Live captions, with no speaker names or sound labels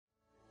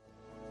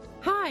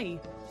Hi,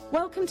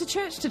 welcome to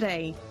church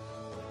today.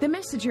 The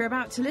message you're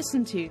about to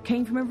listen to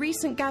came from a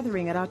recent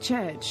gathering at our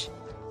church.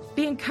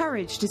 Be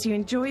encouraged as you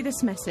enjoy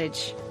this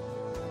message.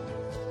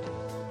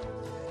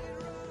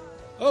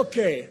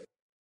 Okay,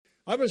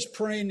 I was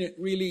praying it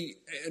really,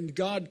 and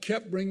God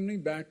kept bringing me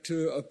back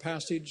to a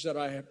passage that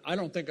I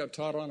don't think I've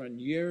taught on in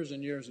years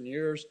and years and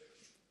years.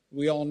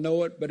 We all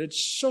know it, but it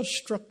so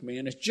struck me,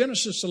 and it's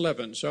Genesis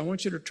 11. So I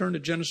want you to turn to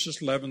Genesis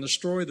 11, the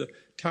story of the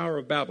Tower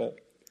of Babel.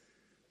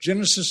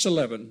 Genesis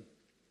 11.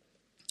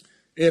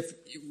 If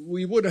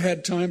we would have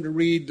had time to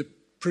read the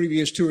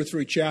previous 2 or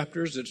 3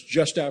 chapters, it's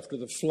just after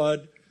the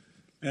flood.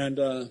 And,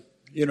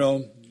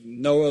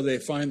 Noah, they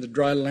find the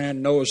dry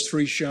land. Noah's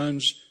three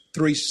sons,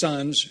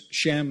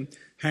 Shem,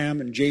 Ham,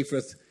 and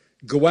Japheth,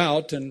 go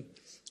out, and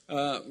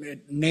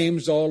it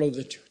names all of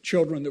the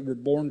children that were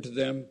born to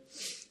them.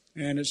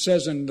 And it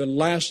says in the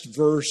last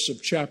verse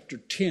of chapter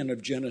 10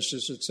 of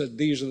Genesis, it said,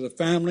 "These are the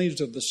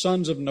families of the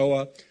sons of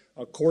Noah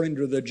according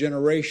to their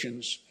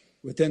generations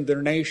within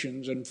their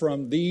nations, and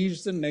from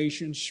these the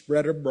nations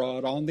spread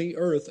abroad on the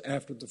earth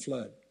after the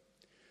flood."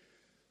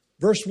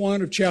 Verse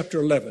 1 of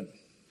chapter 11.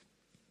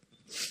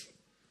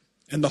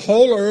 "And the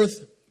whole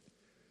earth..."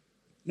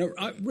 Now,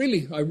 I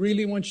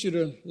really want you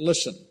to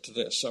listen to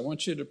this. I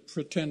want you to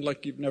pretend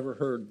like you've never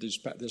heard this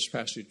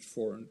passage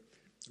before, and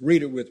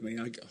read it with me.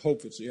 I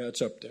hope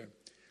it's up there.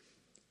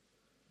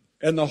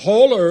 "And the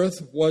whole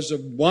earth was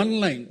of one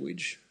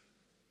language."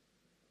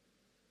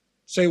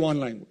 Say one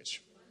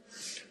language.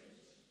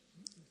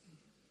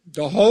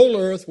 "The whole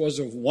earth was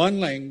of one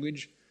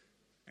language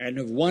and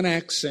of one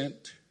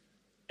accent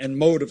and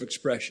mode of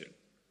expression."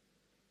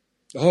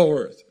 The whole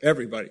earth,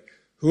 everybody.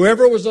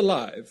 Whoever was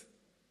alive,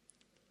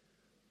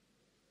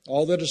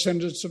 all the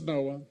descendants of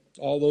Noah,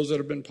 all those that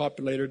have been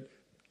populated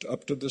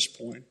up to this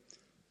point,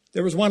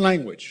 there was one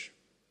language.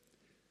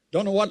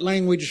 Don't know what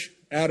language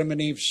Adam and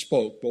Eve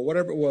spoke, but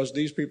whatever it was,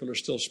 these people are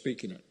still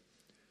speaking it.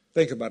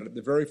 Think about it.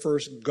 The very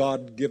first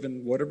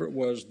God-given, whatever it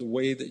was, the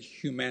way that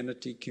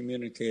humanity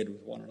communicated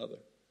with one another.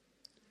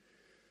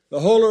 The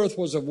whole earth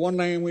was of one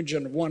language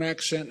and of one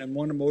accent and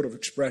one mode of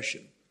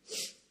expression.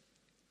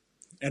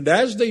 "And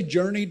as they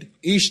journeyed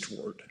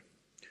eastward,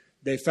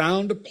 they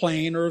found a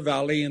plain or a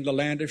valley in the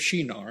land of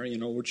Shinar,"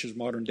 which is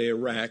modern-day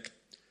Iraq.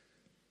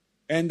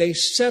 "And they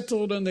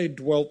settled and they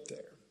dwelt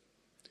there.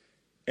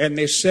 And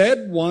they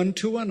said one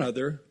to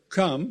another,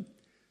 'Come,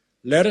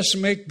 let us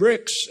make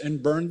bricks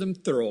and burn them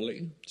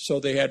thoroughly.'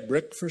 So they had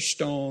brick for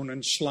stone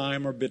and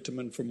slime or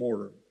bitumen for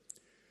mortar.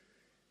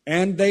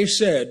 And they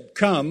said,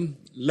 'Come,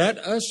 let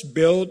us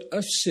build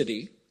a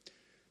city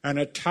and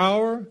a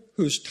tower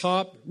whose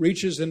top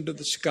reaches into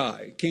the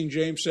sky.'" King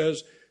James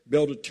says,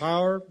 "Build a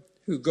tower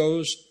who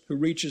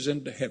reaches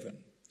into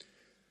heaven."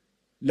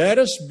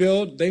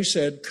 They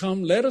said,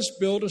 "Come, let us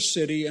build a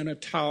city and a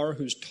tower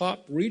whose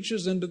top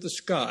reaches into the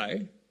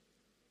sky.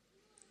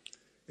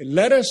 And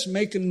let us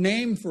make a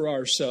name for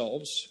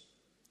ourselves,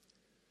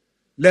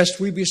 lest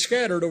we be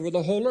scattered over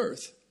the whole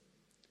earth."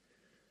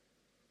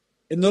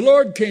 And the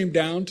Lord came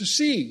down to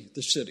see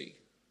the city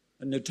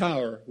and the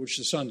tower which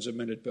the sons of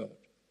men had built.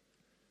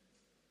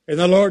 And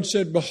the Lord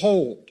said,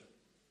 "Behold."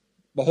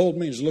 Behold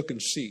means look and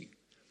see.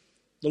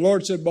 The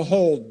Lord said,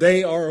 "Behold,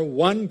 they are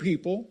one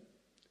people.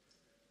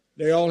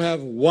 They all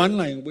have one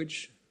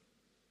language.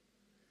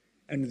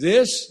 And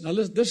this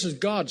is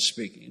God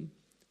speaking.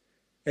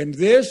 And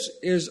this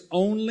is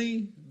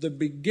only the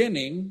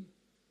beginning.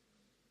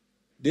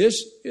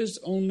 This is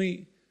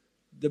only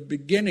the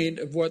beginning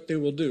of what they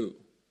will do.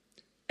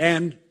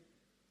 And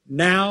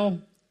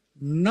now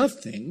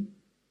nothing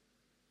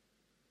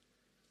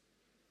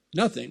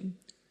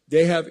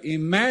they have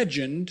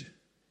imagined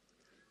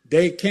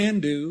they can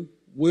do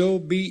will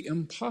be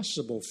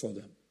impossible for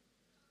them.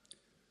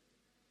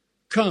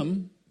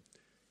 Come,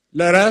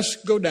 let us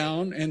go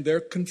down and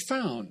there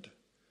confound,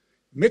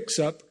 mix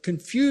up,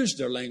 confuse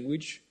their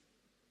language,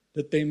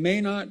 that they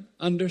may not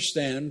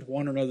understand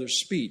one another's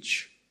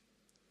speech."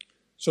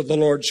 So the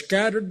Lord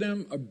scattered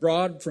them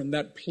abroad from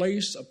that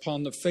place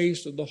upon the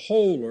face of the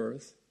whole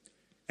earth,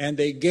 and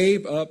they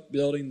gave up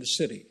building the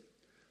city.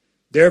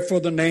 Therefore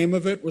the name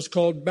of it was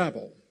called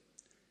Babel,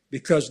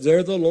 because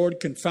there the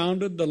Lord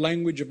confounded the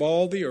language of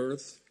all the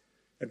earth,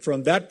 and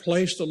from that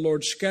place the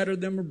Lord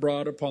scattered them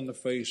abroad upon the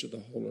face of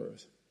the whole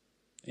earth.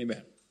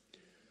 Amen.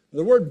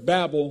 The word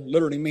Babel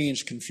literally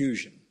means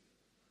confusion.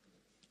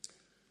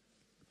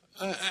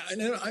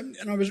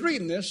 And I was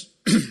reading this,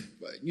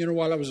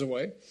 while I was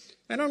away.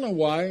 I don't know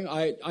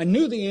why. I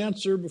knew the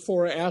answer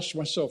before I asked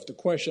myself the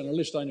question. At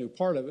least I knew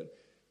part of it.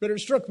 But it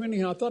struck me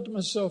anyhow. I thought to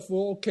myself,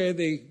 well, okay,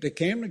 they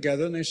came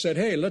together and they said,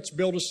 "Hey, let's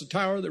build us a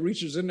tower that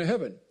reaches into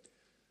heaven,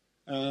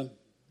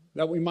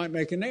 that we might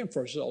make a name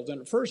for ourselves."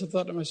 And at first I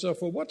thought to myself,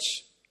 well,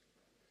 what's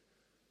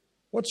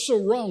so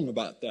wrong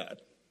about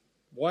that?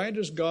 Why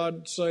does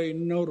God say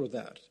no to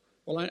that?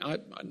 Well, I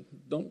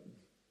don't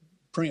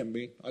preempt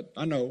me.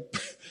 I know.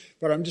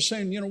 But I'm just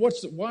saying,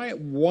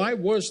 why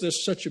was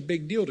this such a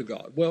big deal to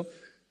God? Well,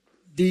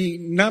 the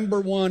number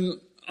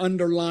one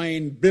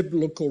underlying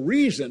biblical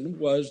reason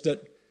was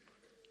that,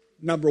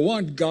 number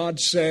one, God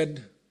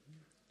said,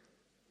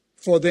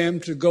 for them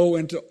to go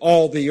into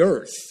all the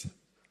earth.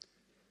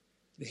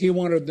 He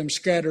wanted them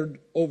scattered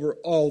over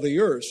all the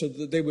earth so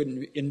that they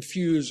would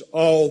infuse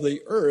all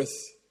the earth.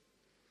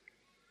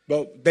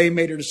 But they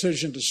made a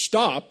decision to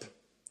stop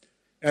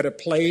at a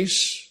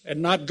place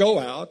and not go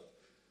out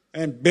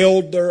and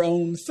build their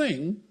own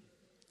thing,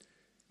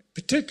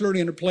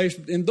 particularly in a place,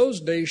 in those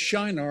days,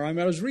 Shinar. I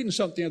was reading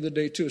something the other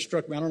day too, it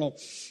struck me. I don't know.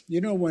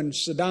 You know, when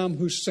Saddam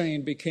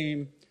Hussein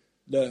became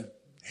the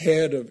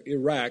head of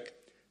Iraq,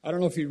 I don't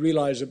know if you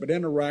realize it, but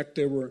in Iraq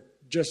there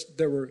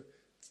were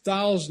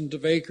thousands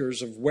of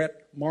acres of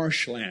wet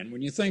marshland.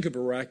 When you think of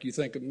Iraq, you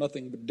think of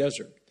nothing but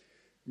desert.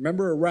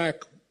 Remember,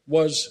 Iraq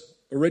was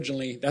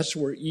originally, that's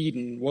where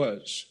Eden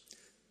was.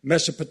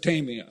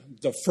 Mesopotamia,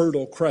 the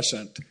Fertile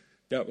Crescent,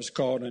 that was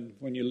called. And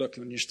when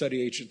you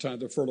study ancient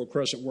times, the Fertile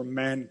Crescent, where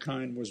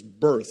mankind was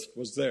birthed,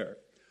 was there.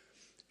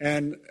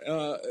 And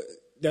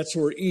that's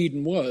where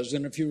Eden was.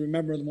 And if you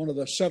remember, one of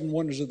the 7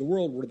 wonders of the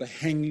world were the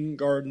Hanging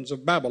Gardens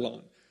of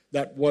Babylon.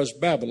 That was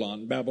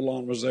Babylon.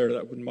 Babylon was there.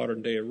 That was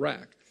modern-day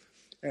Iraq.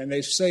 And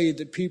they say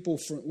that people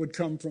would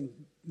come from,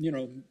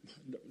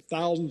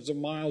 thousands of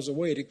miles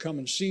away to come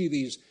and see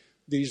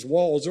these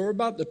walls. They were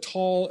about as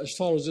tall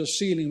as this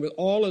ceiling, with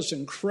all this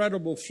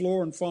incredible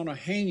flora and fauna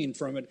hanging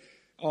from it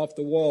off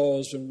the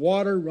walls and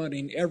water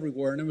running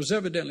everywhere. And it was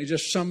evidently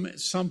just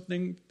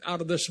something out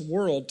of this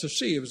world to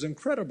see. It was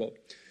incredible.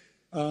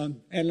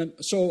 And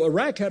so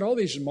Iraq had all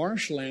these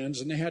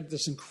marshlands, and they had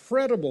this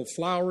incredible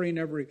flowering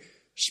every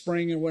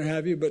spring and what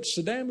have you. But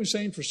Saddam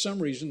Hussein, for some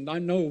reason,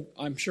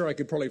 I'm sure I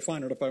could probably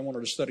find it if I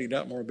wanted to study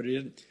that more, but he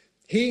didn't.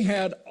 He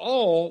had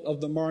all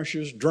of the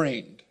marshes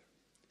drained.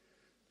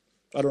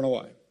 I don't know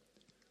why.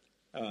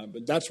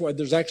 But that's why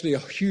there's actually a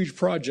huge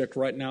project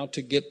right now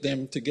to get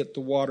the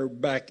water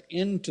back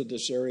into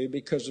this area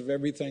because of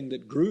everything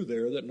that grew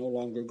there that no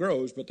longer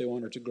grows, but they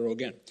want it to grow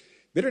again.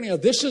 But anyhow,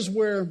 this is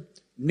where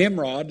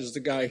Nimrod is the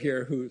guy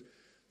here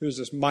who's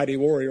this mighty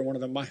warrior, one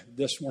of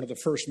the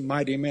first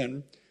mighty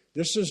men.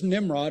 This is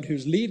Nimrod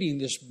who's leading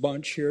this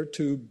bunch here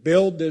to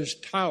build this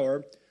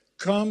tower.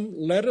 Come,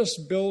 let us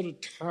build a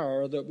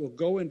tower that will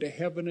go into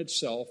heaven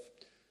itself,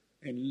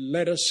 and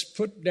let us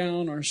put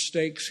down our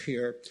stakes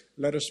here.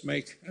 Let us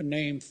make a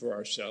name for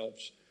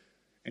ourselves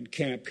and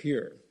camp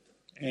here.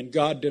 And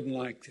God didn't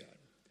like that.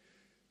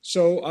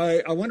 So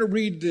I want to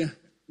read the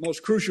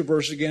most crucial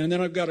verse again, and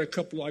then I've got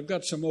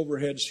some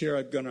overheads here.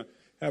 I'm going to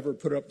have her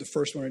put up the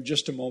first one in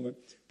just a moment.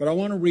 But I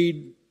want to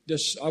read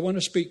this. I want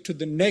to speak to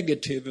the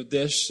negative of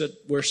this that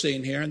we're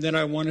seeing here, and then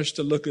I want us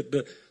to look at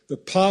the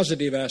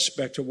positive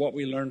aspect of what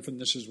we learn from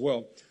this as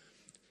well.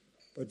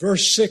 But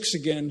verse 6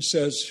 again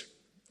says,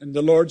 and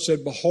the Lord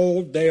said,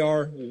 behold, they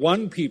are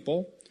one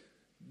people.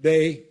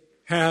 They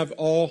have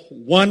all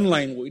one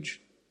language.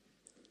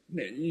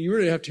 You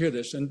really have to hear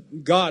this.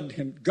 And God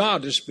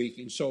is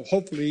speaking. So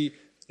hopefully,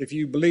 if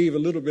you believe a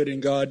little bit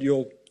in God,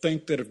 you'll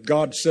think that if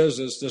God says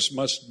this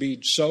must be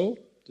so.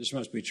 This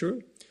must be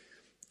true.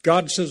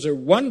 God says they're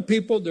one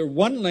people, they're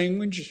one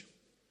language.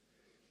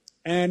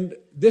 And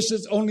this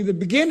is only the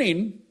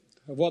beginning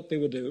of what they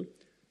will do.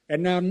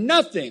 And now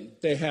nothing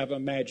they have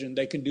imagined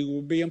they can do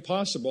will be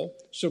impossible.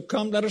 So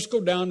come, let us go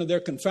down to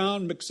their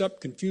confound, mix up,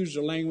 confuse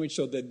their language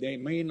so that they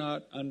may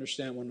not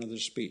understand one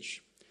another's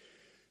speech.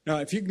 Now,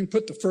 if you can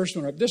put the first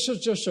one up. This is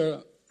just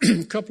a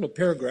couple of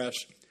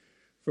paragraphs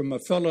from a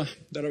fellow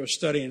that I was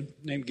studying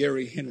named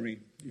Gary Henry.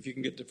 If you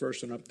can get the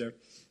first one up there.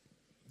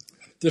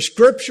 The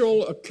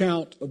scriptural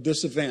account of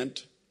this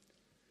event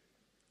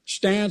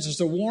stands as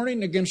a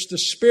warning against the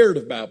spirit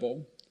of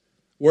Babel,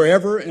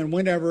 wherever and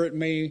whenever it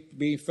may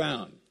be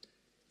found.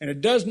 And it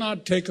does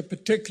not take a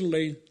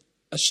particularly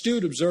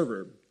astute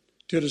observer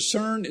to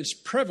discern its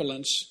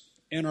prevalence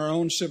in our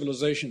own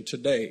civilization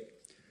today.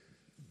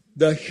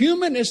 The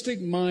humanistic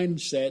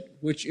mindset,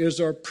 which is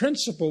our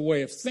principal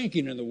way of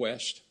thinking in the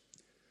West,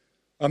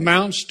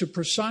 amounts to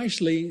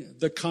precisely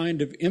the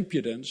kind of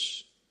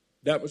impudence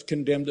that was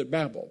condemned at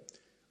Babel.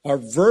 Our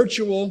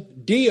virtual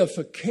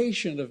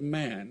deification of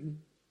man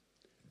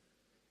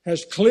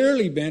has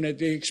clearly been at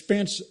the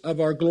expense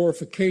of our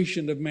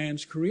glorification of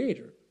man's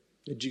creator.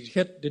 Did you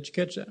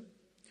catch that?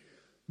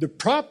 The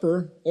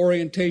proper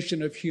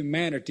orientation of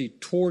humanity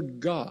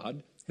toward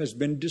God has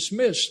been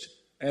dismissed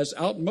as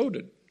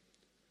outmoded.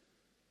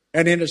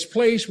 And in its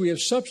place, we have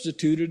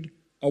substituted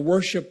a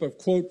worship of,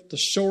 quote, the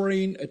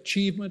soaring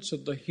achievements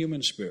of the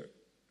human spirit.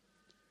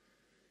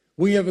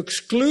 We have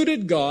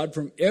excluded God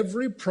from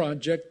every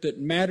project that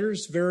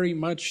matters very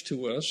much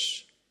to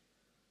us.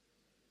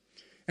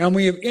 And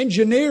we have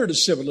engineered a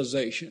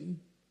civilization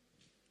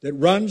that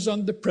runs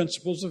on the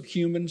principles of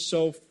human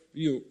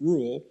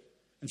self-rule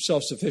and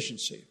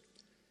self-sufficiency.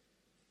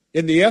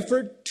 In the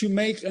effort to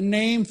make a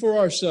name for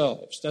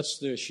ourselves, that's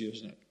the issue,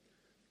 isn't it?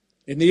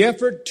 In the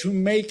effort to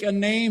make a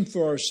name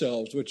for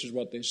ourselves, which is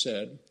what they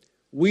said,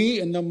 we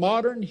in the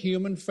modern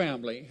human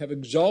family have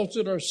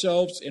exalted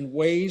ourselves in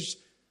ways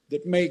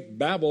that make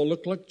Babel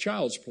look like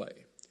child's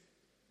play.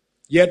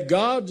 Yet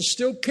God is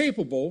still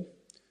capable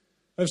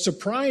of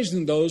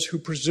surprising those who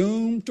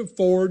presume to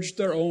forge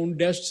their own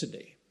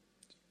destiny.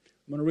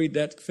 I'm going to read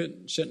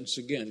that sentence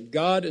again.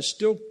 God is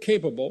still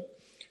capable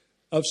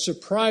of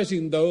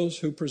surprising those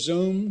who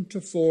presume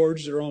to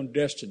forge their own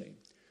destiny.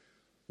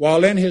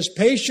 While in his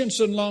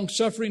patience and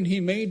long-suffering he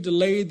may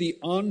delay the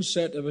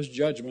onset of his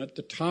judgment,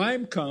 the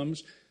time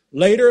comes,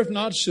 later if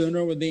not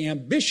sooner, when the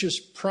ambitious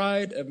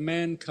pride of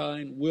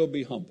mankind will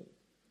be humbled.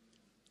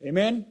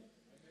 Amen?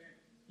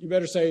 You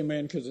better say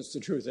amen, because it's the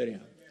truth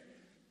anyhow.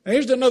 Now,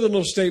 here's another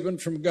little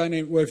statement from a guy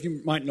named, well, if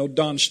you might know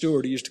Don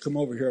Stewart, he used to come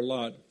over here a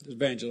lot,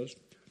 evangelist.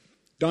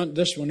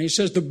 This one, he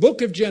says, the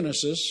book of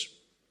Genesis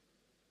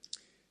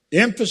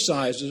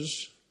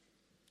emphasizes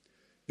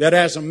that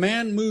as a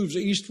man moves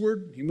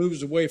eastward, he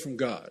moves away from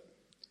God.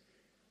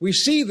 We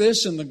see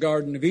this in the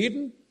Garden of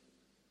Eden,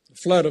 the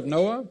flood of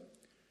Noah,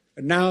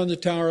 and now in the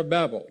Tower of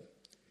Babel.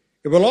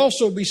 It will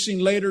also be seen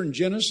later in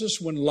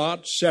Genesis when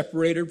Lot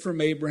separated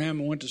from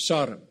Abraham and went to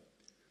Sodom.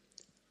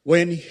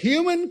 When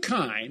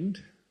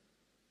humankind,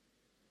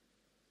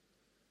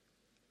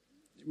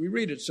 we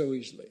read it so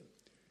easily,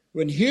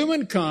 when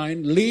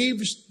humankind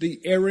leaves the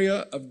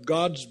area of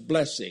God's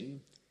blessing,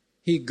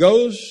 he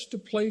goes to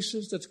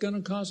places that's going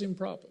to cause him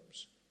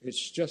problems.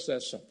 It's just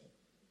that simple.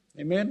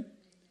 Amen?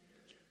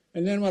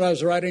 And then when I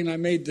was writing,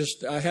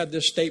 I had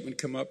this statement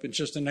come up. It's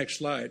just the next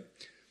slide.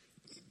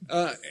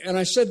 And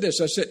I said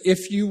this. I said,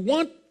 if you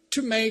want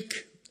to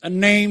make a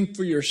name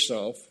for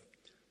yourself,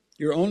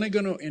 you're only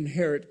going to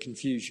inherit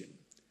confusion.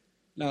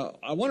 Now,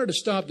 I wanted to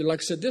stop there. Like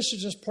I said, this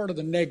is just part of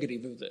the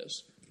negative of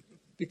this.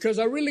 Because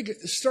I really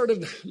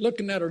started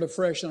looking at it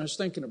afresh, and I was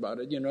thinking about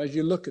it, as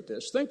you look at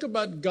this. Think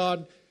about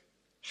God,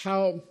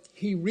 how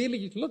he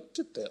really looked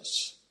at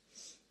this.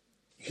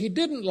 He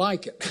didn't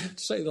like it, to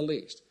say the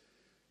least.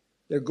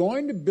 They're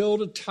going to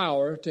build a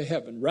tower to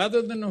heaven.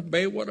 Rather than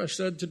obey what I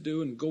said to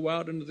do and go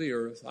out into the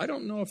earth, I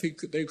don't know if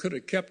they could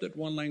have kept it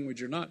one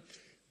language or not.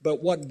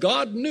 But what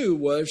God knew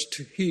was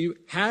he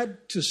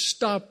had to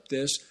stop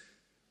this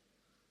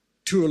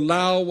to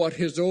allow what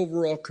his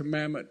overall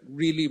commandment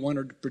really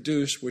wanted to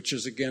produce, which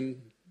is,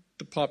 again,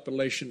 the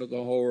population of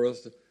the whole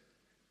earth,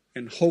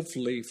 and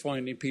hopefully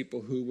finding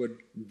people who would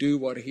do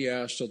what he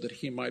asked so that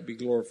he might be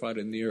glorified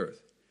in the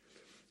earth.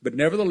 But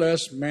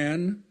nevertheless,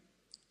 man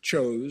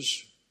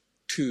chose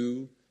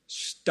to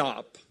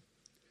stop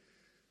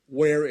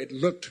where it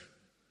looked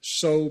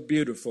so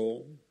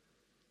beautiful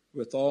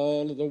with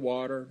all of the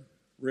water,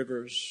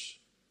 rivers.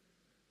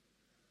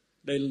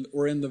 They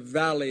were in the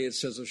valley, it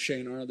says, of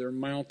Shinar. There are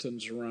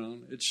mountains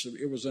around.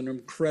 It was an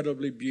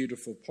incredibly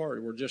beautiful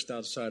part. We're just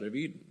outside of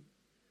Eden.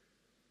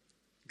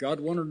 God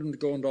wanted them to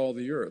go into all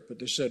the earth, but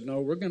they said,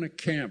 no, we're going to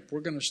camp. We're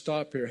going to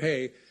stop here.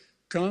 Hey,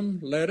 come,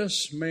 let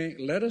us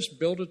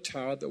build a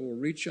tower that will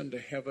reach unto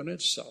heaven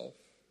itself.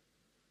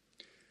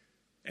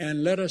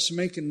 And let us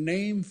make a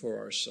name for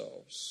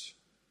ourselves.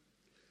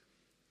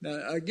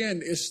 Now,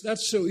 again,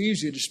 that's so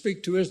easy to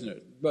speak to, isn't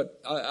it?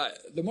 But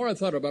the more I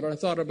thought about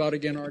it,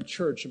 again, our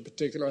church in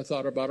particular. I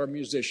thought about our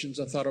musicians.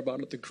 I thought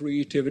about the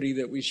creativity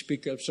that we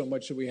speak of so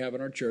much that we have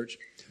in our church.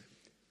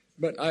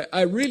 But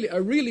I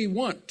really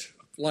want,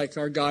 like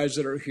our guys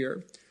that are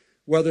here,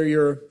 whether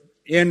you're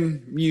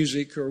in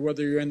music or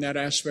whether you're in that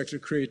aspect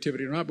of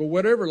creativity or not, but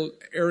whatever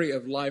area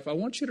of life, I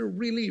want you to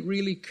really,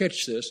 really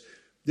catch this.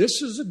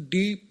 This is a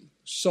deep,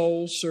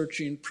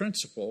 soul-searching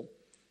principle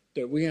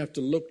that we have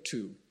to look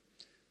to.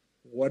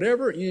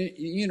 Whatever,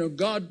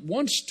 God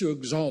wants to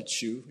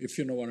exalt you, if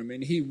you know what I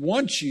mean. He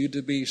wants you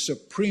to be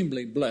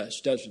supremely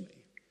blessed, doesn't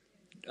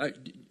he?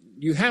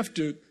 You have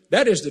to,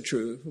 that is the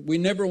truth. We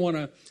never want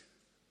to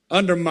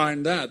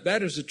undermine that.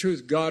 That is the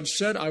truth. God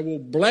said, I will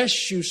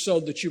bless you so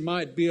that you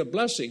might be a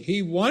blessing.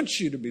 He wants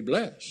you to be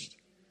blessed.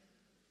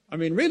 I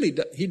mean, really,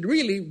 he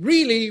really,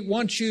 really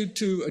wants you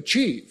to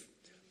achieve.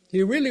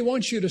 He really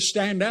wants you to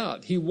stand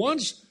out. He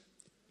wants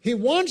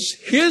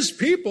his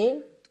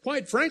people,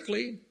 quite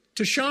frankly,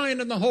 to shine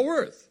in the whole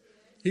earth.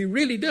 He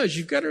really does.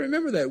 You've got to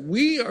remember that.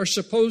 We are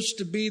supposed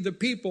to be the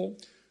people.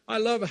 I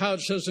love how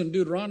it says in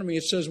Deuteronomy,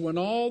 it says, when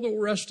all the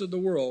rest of the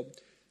world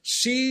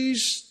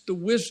sees the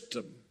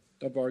wisdom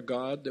of our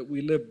God that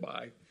we live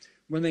by,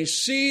 when they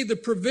see the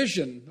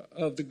provision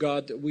of the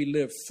God that we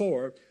live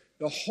for,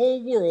 the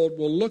whole world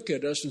will look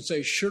at us and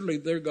say, surely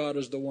their God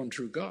is the one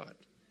true God.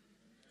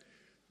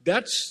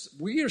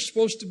 We are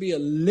supposed to be a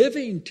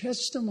living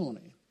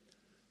testimony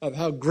of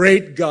how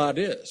great God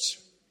is.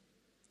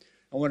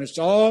 And when it's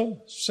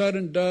all said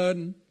and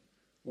done,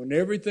 when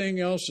everything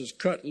else is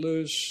cut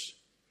loose,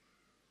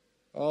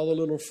 all the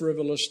little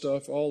frivolous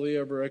stuff, all the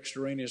ever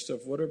extraneous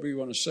stuff, whatever you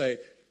want to say,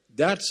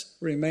 that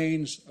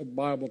remains a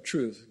Bible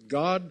truth.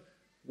 God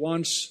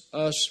wants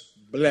us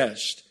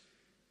blessed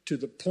to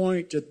the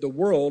point that the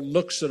world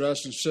looks at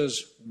us and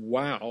says,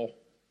 wow,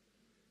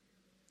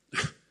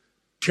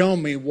 tell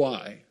me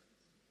why.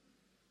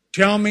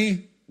 Tell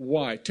me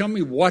why. Tell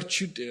me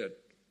what you did.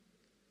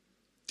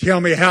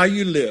 Tell me how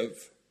you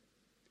live.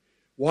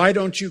 Why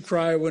don't you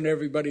cry when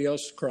everybody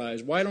else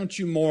cries? Why don't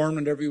you mourn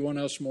when everyone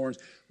else mourns?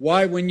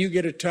 Why, when you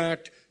get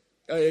attacked,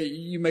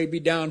 you may be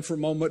down for a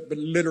moment, but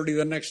literally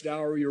the next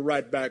hour you're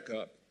right back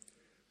up?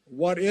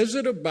 What is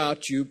it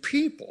about you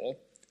people?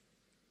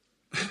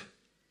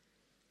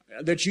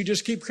 that you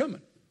just keep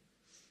coming.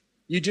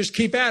 You just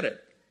keep at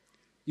it.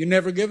 You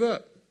never give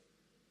up.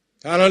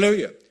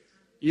 Hallelujah.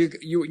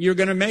 You're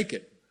going to make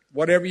it.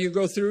 Whatever you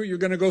go through, you're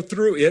going to go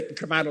through it and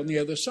come out on the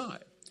other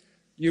side.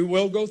 You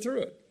will go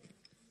through it.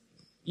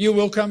 You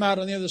will come out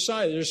on the other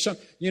side. There's some,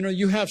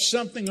 you have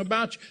something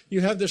about you.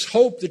 You have this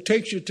hope that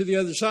takes you to the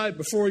other side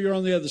before you're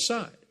on the other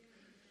side.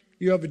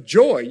 You have a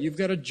joy. You've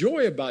got a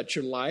joy about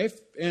your life.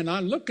 And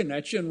I'm looking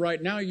at you, and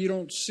right now you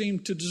don't seem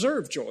to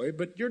deserve joy,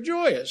 but you're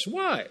joyous.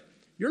 Why?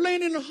 You're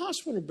laying in a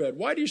hospital bed.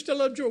 Why do you still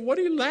have joy? What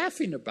are you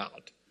laughing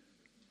about?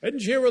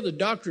 Didn't you hear what the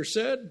doctor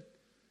said?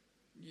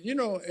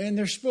 And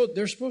they're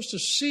supposed to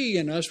see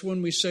in us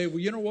when we say, well,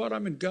 you know what?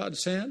 I'm in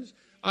God's hands.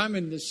 I'm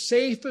in the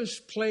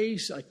safest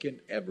place I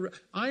can ever.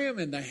 I am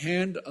in the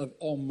hand of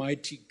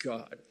Almighty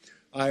God.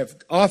 I have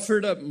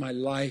offered up my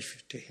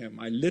life to Him.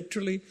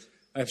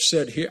 I've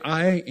said, here,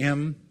 I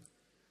am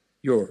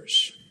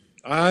yours.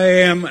 I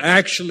am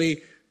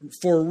actually,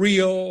 for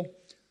real,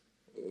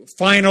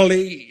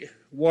 finally,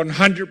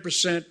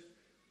 100%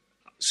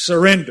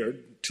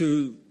 surrendered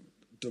to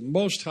the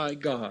Most High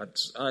God.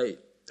 I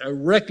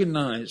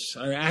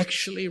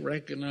actually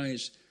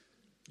recognize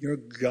you're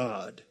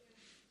God.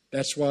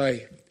 That's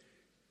why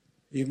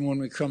even when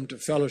we come to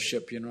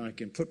fellowship, I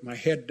can put my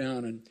head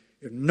down, and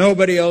if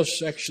nobody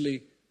else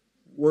actually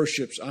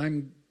worships,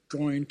 I'm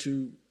going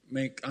to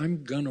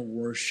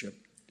worship.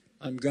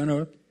 I'm going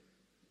to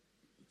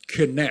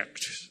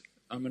connect.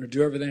 I'm going to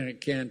do everything I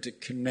can to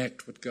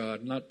connect with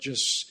God, not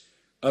just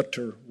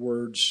utter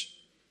words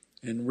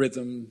and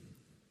rhythm,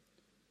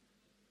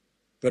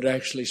 but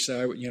actually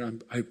say,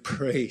 I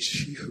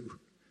praise you.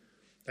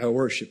 I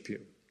worship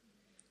you.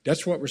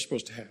 That's what we're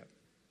supposed to have.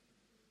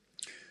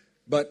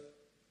 But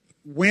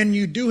when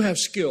you do have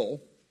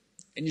skill,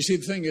 and you see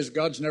the thing is,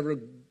 God's never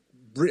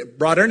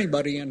brought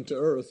anybody into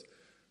earth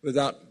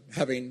without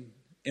having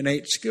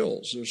innate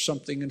skills. There's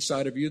something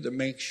inside of you that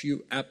makes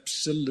you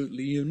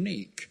absolutely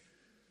unique.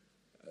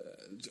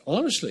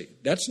 Honestly,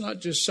 that's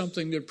not just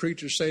something that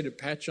preachers say to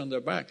pat you on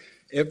their back.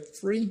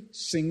 Every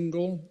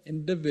single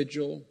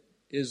individual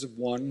is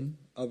one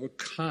of a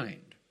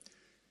kind.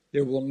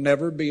 There will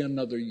never be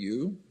another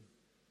you,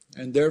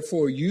 and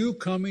therefore you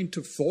coming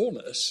to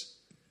fullness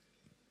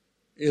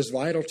is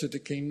vital to the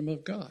kingdom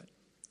of God.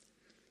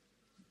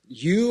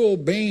 You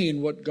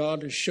obeying what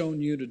God has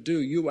shown you to do,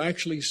 you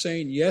actually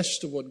saying yes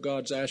to what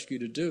God's asked you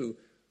to do,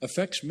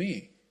 affects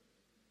me.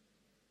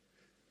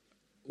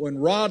 When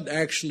Rod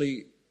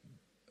actually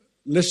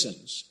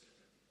listens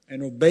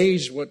and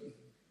obeys what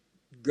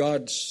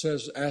God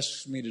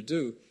asks me to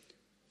do,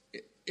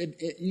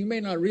 you may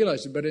not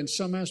realize it, but in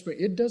some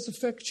aspect, it does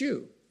affect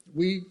you.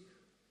 We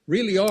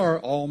really are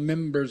all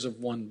members of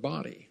one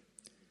body.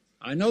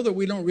 I know that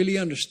we don't really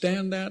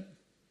understand that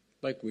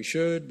like we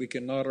should. We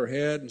can nod our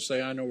head and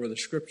say, I know where the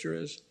scripture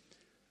is.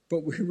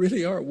 But we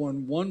really are.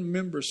 When one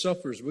member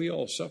suffers, we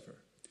all suffer.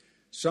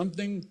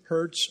 Something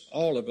hurts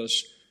all of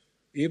us.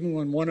 Even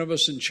when one of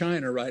us in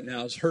China right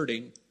now is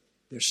hurting,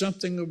 there's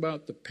something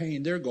about the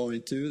pain they're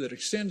going through that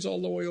extends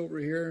all the way over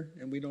here,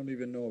 and we don't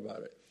even know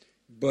about it.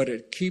 But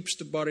it keeps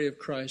the body of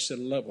Christ at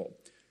a level.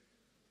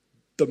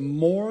 The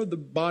more the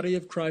body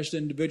of Christ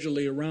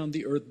individually around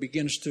the earth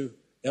begins to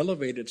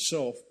elevate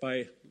itself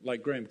by,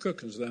 like Graham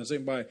Cook is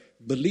saying, by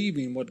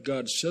believing what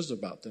God says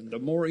about them, the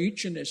more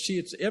each and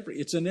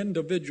it's an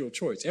individual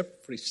choice.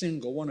 Every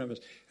single one of us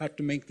have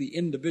to make the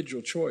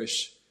individual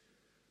choice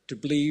to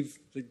believe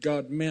that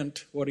God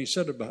meant what He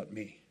said about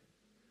me.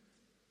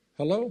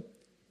 Hello?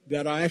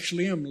 That I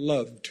actually am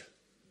loved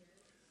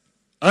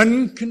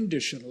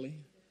unconditionally.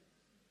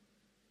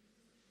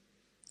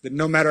 That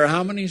no matter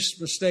how many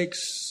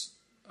mistakes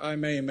I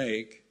may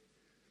make,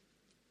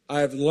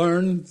 I've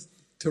learned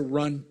to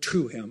run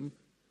to Him,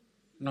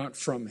 not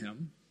from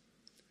Him.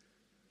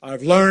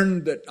 I've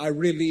learned that I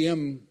really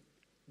am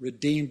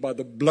redeemed by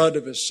the blood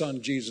of His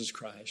Son, Jesus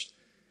Christ.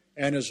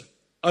 And as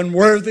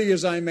unworthy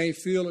as I may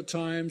feel at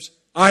times,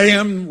 I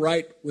am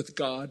right with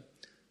God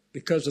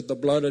because of the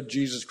blood of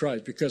Jesus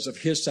Christ, because of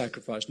His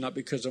sacrifice, not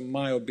because of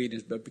my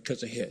obedience, but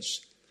because of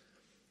His.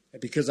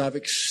 And because I've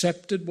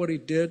accepted what He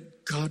did,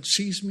 God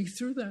sees me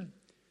through that.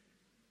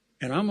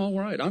 And I'm all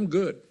right. I'm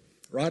good.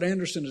 Rod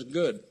Anderson is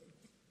good,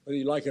 whether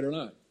you like it or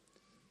not.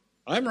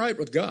 I'm right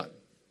with God.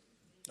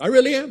 I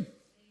really am.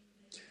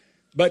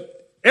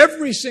 But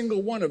every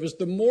single one of us,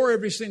 the more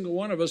every single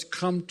one of us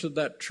come to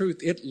that truth,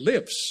 it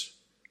lifts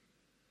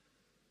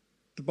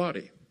the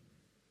body.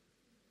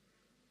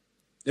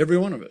 Every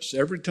one of us.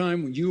 Every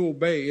time you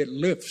obey, it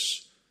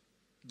lifts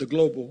the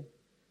global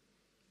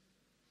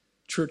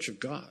church of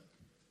God.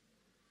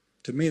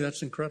 To me,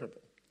 that's incredible.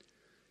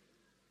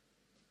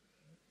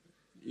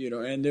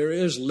 And there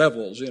is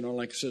levels,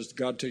 like it says,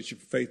 God takes you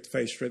from faith to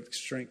faith, strength to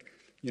strength.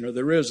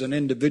 There is an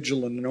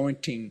individual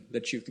anointing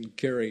that you can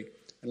carry.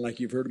 And like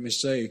you've heard me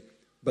say,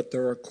 but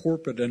there are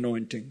corporate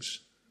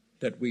anointings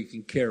that we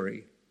can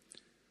carry.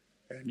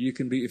 And you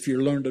can be, if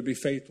you learn to be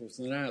faithful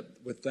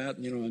with that,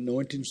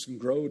 anointings can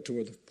grow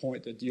to the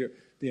point that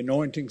the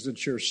anointings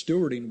that you're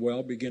stewarding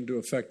well begin to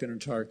affect an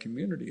entire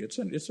community.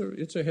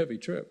 It's a heavy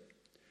trip.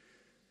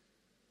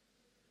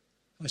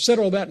 I said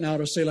all that now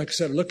to say, like I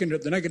said, looking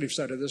at the negative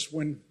side of this,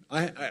 when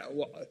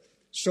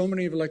so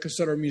many of, like I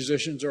said, are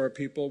musicians or are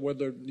people,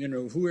 whether,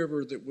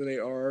 whoever that they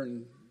are,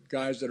 and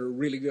guys that are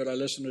really good. I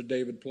listen to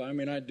David play. I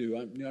mean, I do.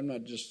 I'm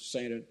not just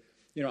saying it.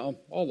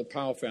 All the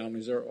Powell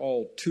families are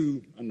all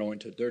too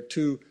anointed. They're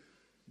too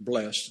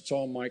blessed. It's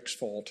all Mike's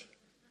fault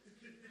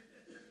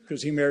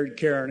because he married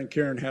Karen, and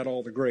Karen had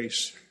all the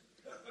grace.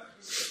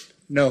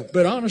 No,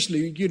 but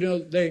honestly,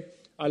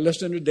 I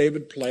listen to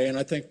David play, and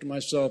I think to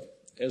myself,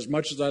 as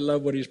much as I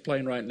love what he's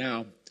playing right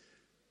now,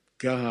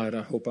 God,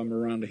 I hope I'm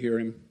around to hear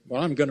him.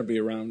 Well, I'm going to be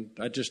around.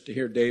 To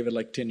hear David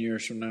like 10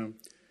 years from now,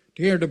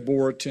 to hear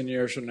Deborah 10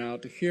 years from now,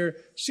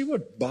 see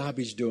what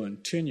Bobby's doing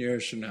 10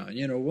 years from now.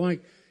 Why,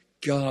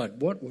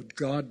 God, what would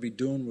God be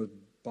doing with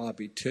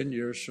Bobby 10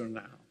 years from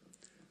now?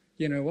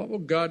 What will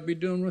God be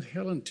doing with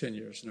Helen 10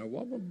 years from now?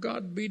 What will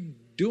God be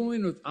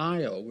doing with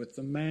Io, with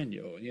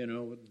Emmanuel,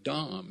 with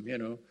Dom,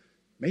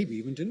 maybe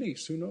even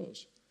Denise, who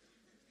knows?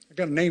 I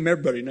got to name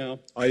everybody now.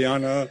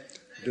 Ayana,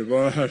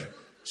 Deborah,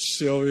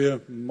 Sylvia,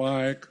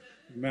 Mike,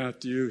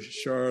 Matthew,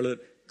 Charlotte,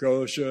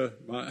 Gosha.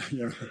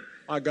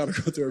 I got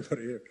to go through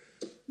everybody here.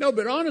 No,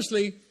 but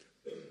honestly,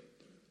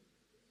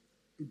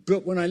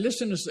 when I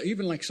listen to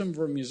even like some of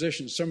our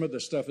musicians, some of the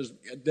stuff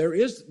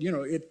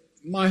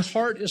my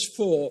heart is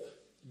full,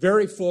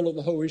 very full of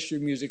the whole issue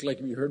of music,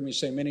 like you heard me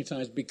say many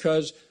times,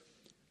 because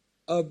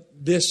of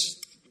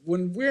this.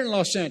 When we're in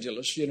Los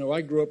Angeles,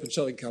 I grew up in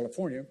Southern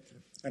California,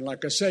 and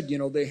like I said,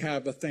 they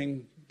have a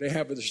thing. They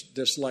have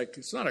this like,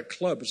 it's not a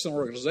club, it's an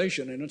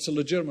organization, and it's a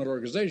legitimate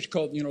organization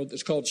called,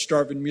 it's called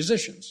Starving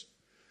Musicians.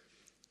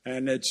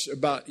 And it's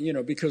about,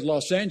 because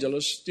Los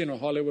Angeles,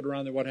 Hollywood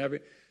around there, what have you,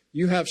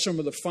 you have some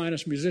of the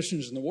finest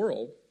musicians in the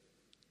world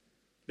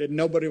that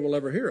nobody will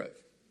ever hear of.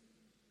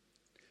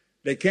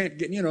 They can't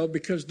get,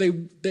 because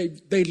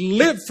they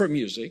live for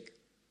music,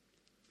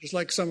 just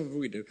like some of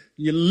we do.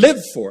 You live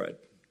for it.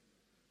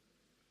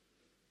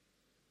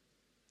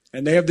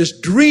 And they have this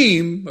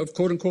dream of,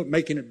 quote unquote,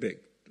 making it big.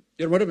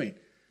 You know what I mean?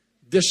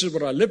 This is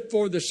what I live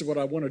for. This is what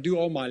I want to do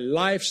all my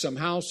life,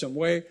 somehow, some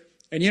way.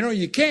 And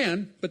you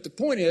can, but the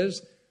point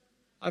is,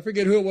 I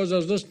forget who it was I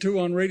was listening to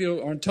on radio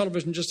or on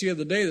television just the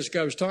other day. This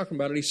guy was talking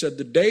about it. He said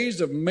the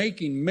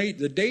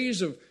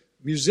days of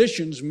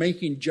musicians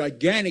making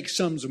gigantic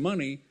sums of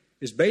money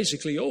is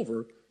basically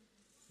over.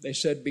 They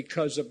said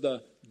because of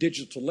the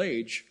digital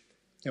age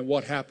and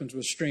what happens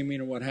with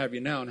streaming and what have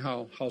you now, and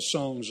how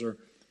songs are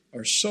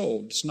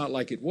sold. It's not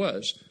like it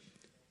was.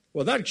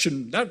 Well,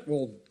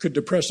 could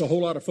depress a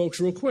whole lot of folks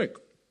real quick.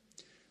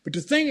 But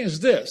the thing is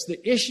this, the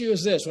issue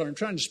is this, what I'm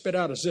trying to spit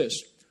out is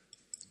this.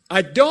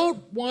 I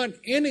don't want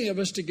any of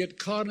us to get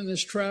caught in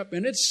this trap,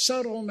 and it's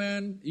subtle,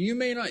 man. You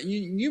may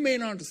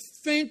not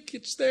think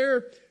it's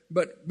there,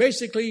 but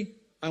basically,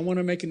 I want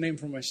to make a name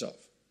for myself.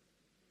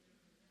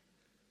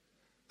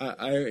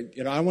 I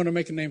want to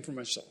make a name for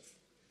myself.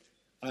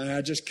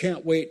 I just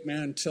can't wait,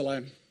 man, until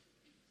I'm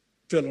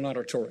filling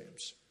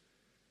auditoriums.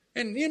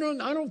 And,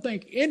 I don't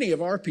think any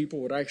of our people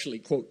would actually,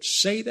 quote,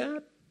 say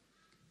that.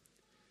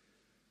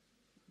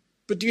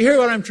 But do you hear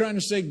what I'm trying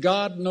to say?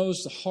 God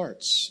knows the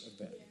hearts of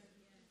that.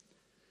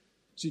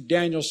 See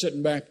Daniel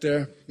sitting back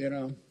there,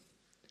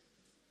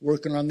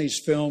 working on these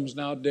films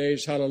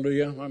nowadays.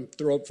 Hallelujah. I'm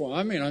thrilled for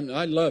him.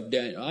 I love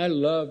Daniel. I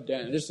love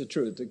Daniel. This is the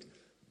truth.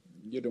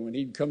 When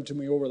he'd come to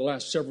me over the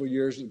last several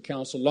years in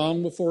council,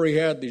 long before he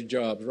had these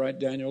jobs, right,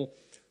 Daniel?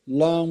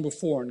 Long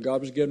before, and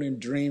God was giving him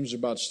dreams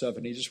about stuff,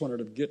 and he just wanted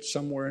to get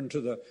somewhere into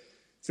the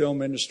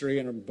film industry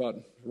and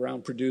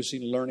around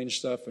producing, learning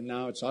stuff. And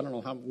now it's, I don't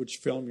know which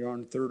film you're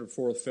on, third or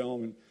fourth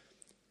film, and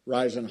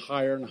rising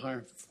higher and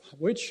higher.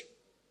 Which?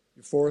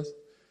 Your fourth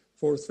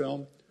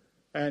film.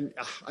 And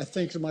I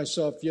think to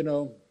myself,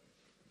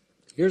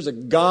 here's a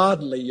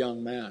godly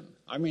young man.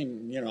 I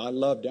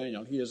love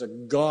Daniel. He is a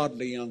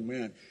godly young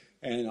man.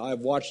 And I've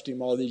watched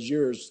him all these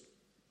years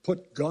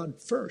put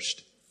God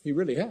first. He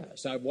really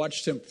has. I've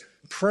watched him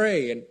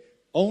pray and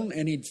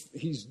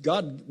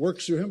God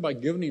works through him by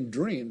giving him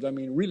dreams.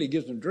 Really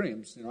gives him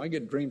dreams. I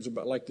get dreams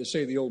about, like they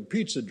say, the old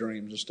pizza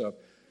dreams and stuff.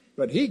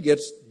 But he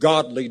gets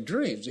godly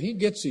dreams. He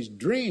gets these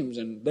dreams,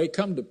 and they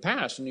come to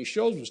pass, and he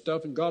shows him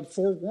stuff, and God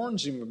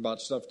forewarns him about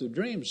stuff through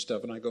dreams and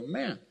stuff. And I go,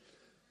 man,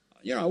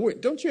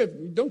 don't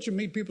you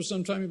meet people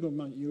sometimes?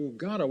 You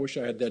go, God, I wish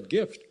I had that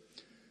gift.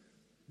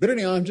 But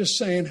anyhow, I'm just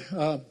saying,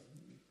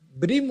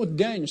 but even with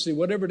Daniel, see,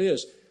 whatever it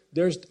is,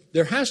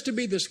 there has to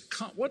be this,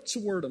 what's the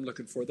word I'm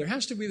looking for? There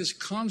has to be this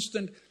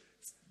constant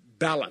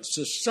balance.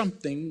 There's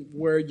something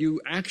where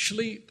you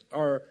actually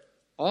are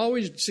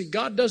always, see,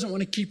 God doesn't want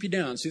to keep you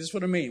down. See, that's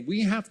what I mean.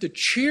 We have to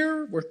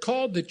cheer. We're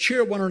called to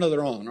cheer one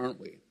another on, aren't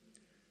we?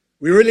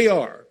 We really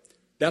are.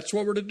 That's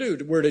what we're to do.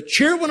 We're to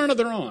cheer one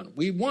another on.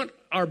 We want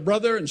our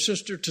brother and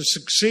sister to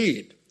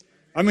succeed.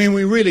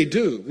 We really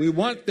do. We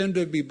want them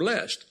to be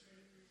blessed.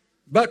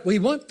 But we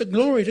want the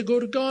glory to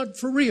go to God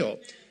for real.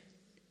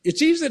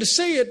 It's easy to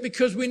say it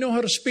because we know how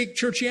to speak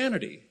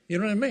churchianity. You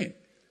know what I mean?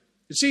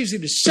 It's easy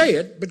to say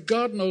it, but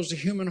God knows the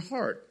human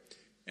heart.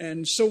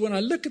 And so when I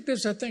look at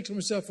this, I think to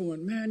myself,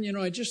 man,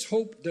 I just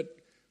hope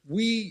that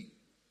we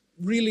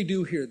really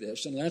do hear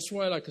this, and that's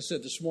why, like I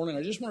said this morning,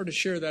 I just wanted to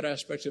share that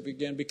aspect of it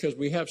again because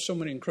we have so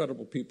many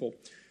incredible people.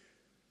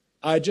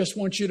 I just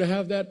want you to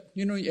have that,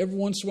 every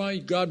once in a while,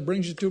 God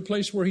brings you to a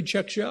place where he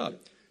checks you out.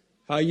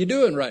 How you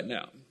doing right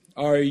now?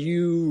 Are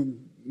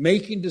you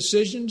making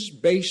decisions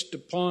based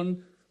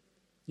upon,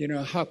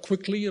 how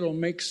quickly it'll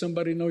make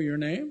somebody know your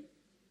name?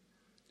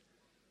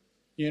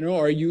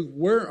 Are you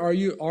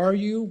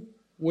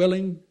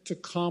willing to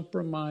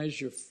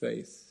compromise your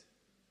faith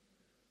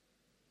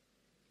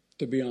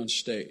to be on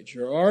stage?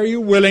 Or are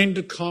you willing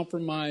to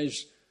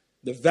compromise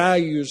the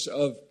values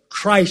of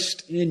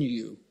Christ in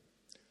you?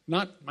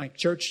 Not my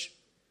churchianity.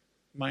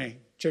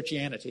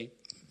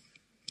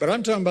 But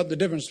I'm talking about the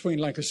difference between,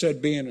 like I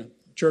said, being a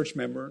church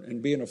member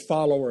and being a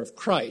follower of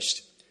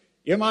Christ.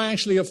 Am I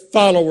actually a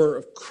follower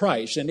of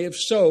Christ? And if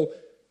so,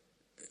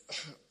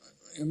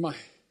 am I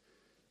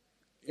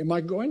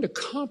going to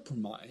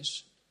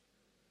compromise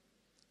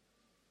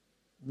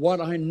what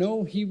I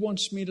know he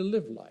wants me to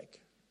live like?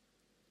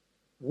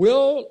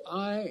 Will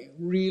I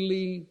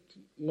really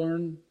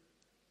learn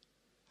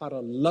how to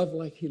love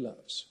like he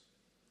loves?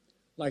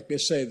 Like they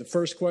say, the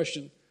first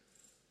question,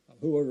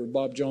 whoever,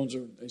 Bob Jones,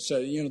 they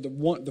say,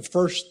 the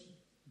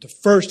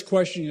first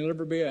question you'll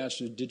ever be asked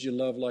is, did you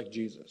love like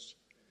Jesus?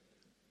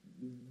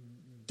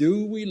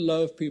 Do we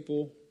love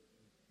people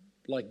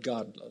like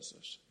God loves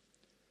us?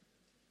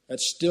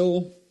 It's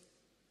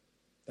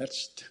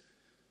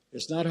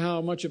not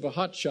how much of a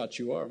hot shot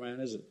you are, man,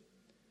 is it?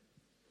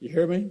 You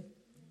hear me?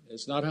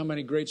 It's not how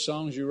many great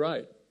songs you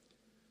write.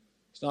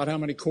 It's not how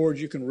many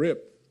chords you can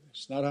rip.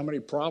 It's not how many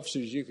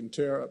prophecies you can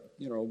tear up,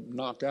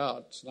 knock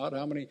out. It's not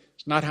how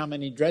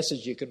many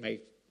dresses you can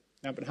make.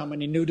 But how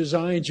many new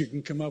designs you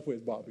can come up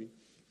with, Bobby.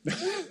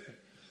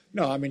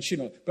 No, I mean,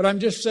 But I'm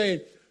just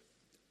saying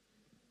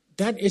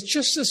that it's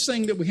just this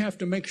thing that we have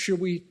to make sure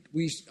we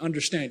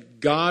understand.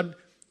 God,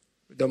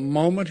 the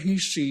moment he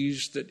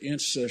sees that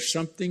there's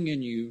something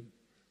in you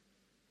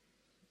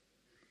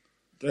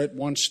that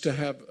wants to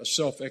have a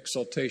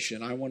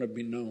self-exaltation, I want to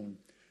be known.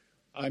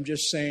 I'm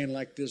just saying,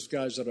 like these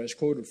guys that I was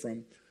quoted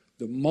from,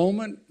 the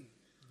moment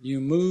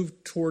you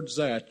move towards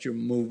that, you're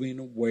moving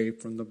away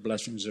from the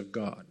blessings of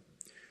God.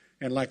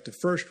 And like the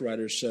first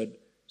writer said,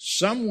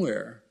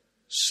 somewhere,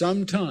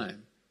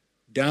 sometime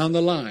down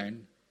the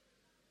line,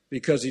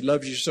 because he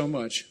loves you so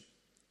much,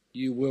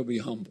 you will be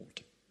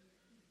humbled.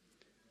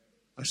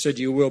 I said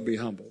you will be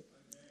humbled.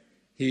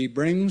 He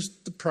brings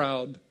the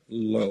proud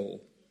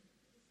low.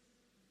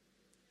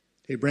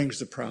 He brings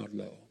the proud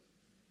low.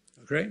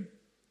 Okay?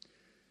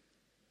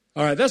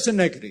 All right, that's the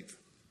negative.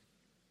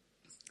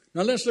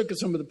 Now let's look at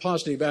some of the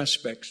positive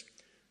aspects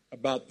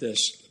about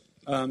this.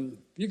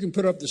 You can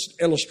put up this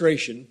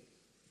illustration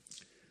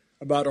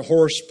about a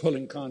horse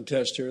pulling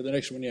contest here. The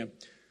next one, yeah.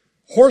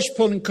 Horse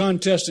pulling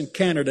contest in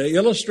Canada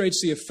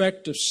illustrates the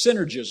effect of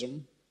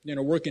synergism,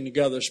 working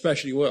together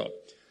especially well.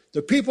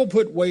 The people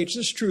put weights,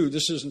 this is true,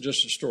 this isn't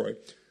just a story.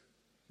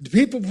 The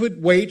people put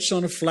weights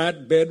on a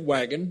flatbed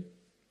wagon.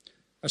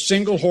 A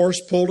single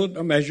horse pulled it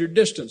a measured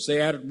distance.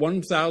 They added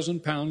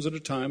 1,000 pounds at a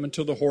time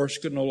until the horse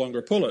could no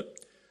longer pull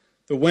it.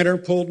 The winner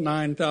pulled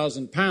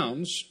 9,000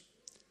 pounds.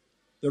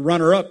 The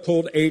runner-up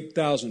pulled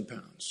 8,000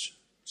 pounds.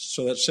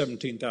 So that's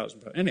 17,000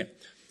 pounds. Anyhow,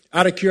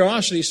 out of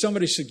curiosity,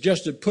 somebody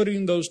suggested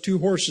putting those two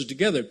horses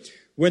together.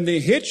 When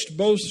they hitched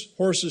both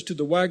horses to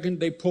the wagon,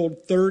 they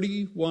pulled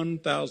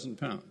 31,000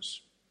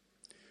 pounds.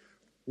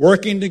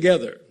 Working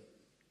together,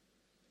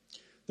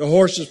 the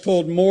horses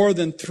pulled more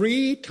than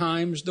 3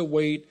 times the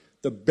weight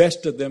the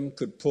best of them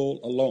could pull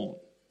alone.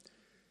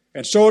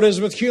 And so it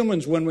is with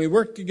humans. When we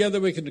work together,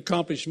 we can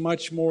accomplish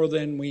much more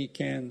than we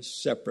can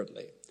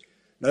separately.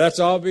 Now, that's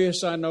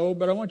obvious, I know,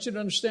 but I want you to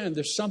understand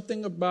there's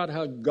something about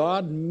how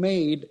God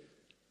made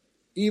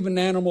even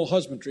animal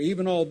husbandry,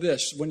 even all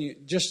this. When you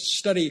just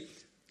study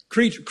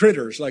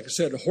critters, like I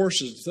said,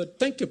 horses,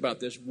 think about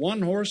this.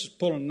 One horse is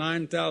pulling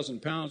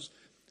 9,000 pounds.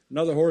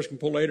 Another horse can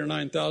pull 8,000 or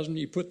 9,000.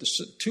 You put the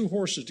two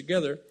horses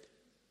together,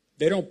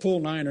 they don't pull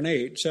 9 and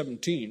 8,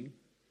 17.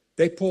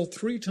 They pull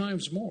 3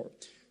 times more.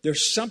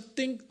 There's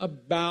something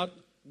about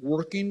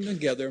working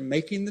together,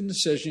 making the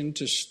decision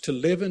to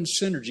live in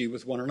synergy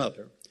with one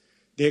another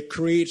that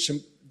creates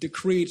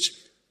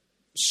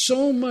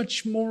so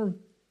much more.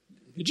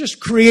 It just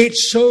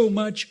creates so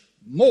much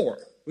more.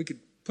 We could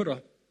put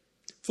a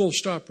full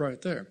stop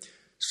right there.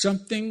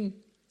 Something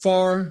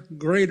far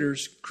greater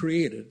is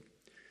created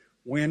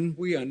when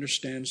we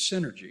understand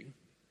synergy.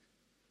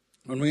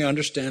 When we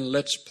understand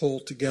let's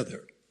pull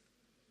together.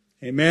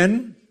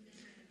 Amen?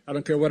 I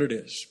don't care what it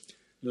is.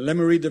 Let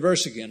me read the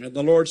verse again. And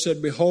the Lord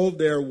said, behold,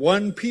 they are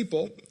one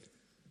people,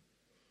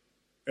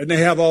 and they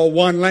have all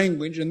one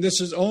language, and this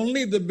is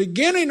only the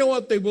beginning of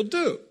what they will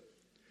do.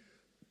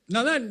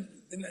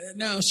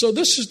 So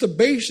this is the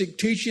basic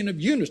teaching of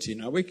unity.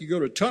 Now, we could go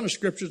to a ton of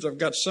scriptures. I've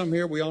got some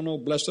here. We all know,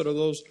 blessed are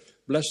those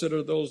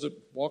that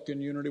walk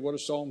in unity. What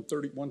is Psalm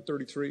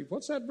 133?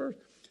 What's that verse?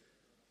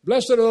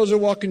 Blessed are those who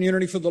walk in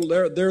unity, for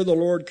there the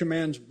Lord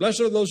commands. Blessed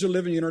are those who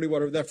live in unity,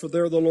 whatever that, for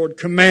there the Lord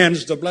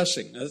commands the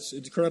blessing. That's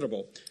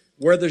incredible.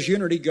 Where there's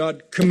unity,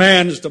 God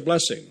commands the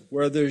blessing.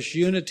 Where there's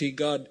unity,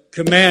 God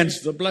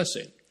commands the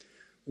blessing.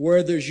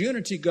 Where there's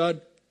unity,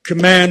 God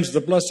commands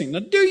the blessing. Now,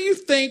 do you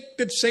think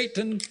that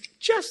Satan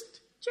just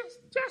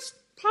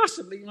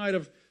possibly might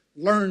have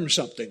learned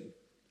something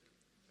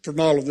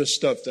from all of this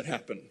stuff that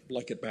happened,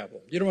 like at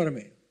Babel? You know what I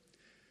mean?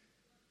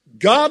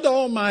 God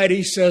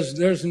Almighty says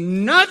there's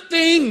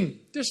nothing.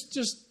 This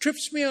just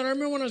trips me out. I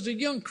remember when I was a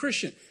young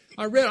Christian,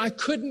 I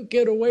couldn't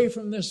get away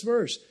from this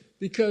verse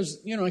because,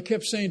 I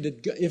kept saying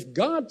that if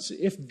God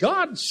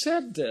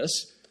said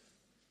this,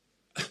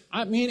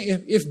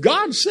 if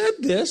God said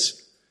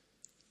this,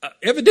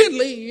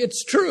 evidently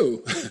it's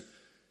true.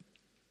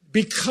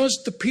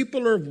 Because the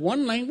people are of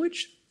one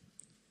language,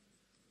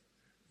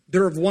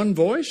 they're of one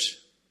voice,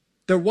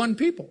 they're one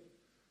people.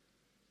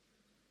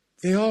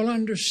 They all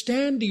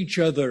understand each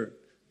other.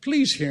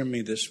 Please hear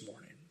me this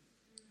morning.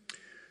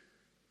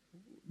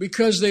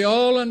 Because they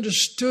all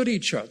understood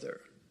each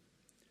other.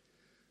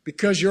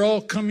 Because you're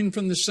all coming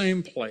from the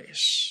same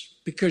place.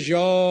 Because you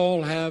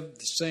all have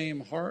the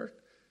same heart.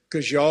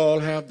 Because you all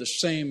have the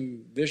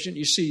same vision.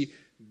 You see,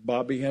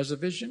 Bobby has a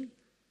vision.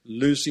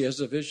 Lucy has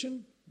a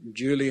vision.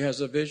 Julie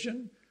has a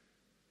vision.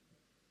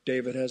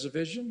 David has a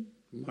vision.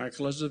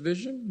 Michael has a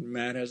vision.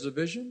 Matt has a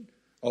vision.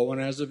 Owen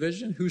has a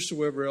vision.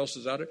 Whosoever else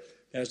is out there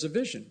has a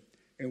vision.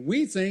 And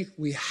we think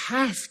we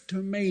have to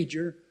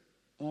major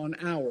on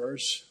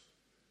ours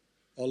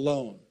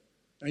alone.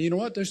 Now, you know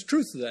what? There's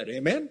truth to that.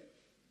 Amen?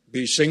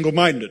 Be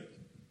single-minded.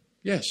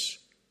 Yes,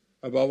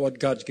 about what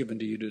God's given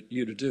to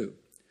you to do.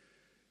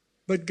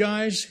 But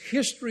guys,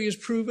 history has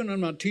proven, I'm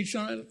not teaching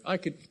on it. I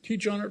could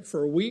teach on it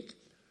for a week.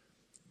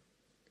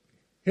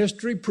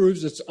 History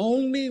proves it's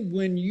only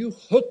when you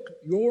hook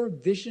your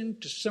vision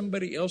to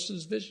somebody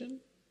else's vision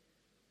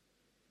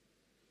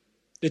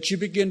that you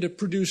begin to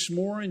produce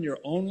more in your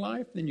own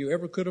life than you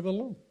ever could have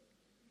alone.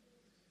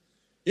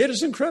 It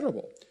is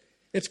incredible.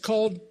 It's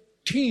called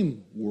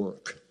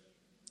teamwork.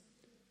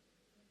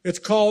 It's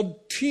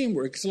called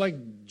teamwork. It's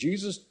like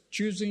Jesus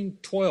choosing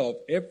 12.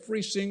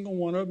 Every single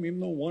one of them, even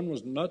though one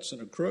was nuts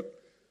and a crook,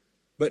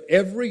 but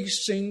every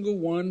single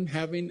one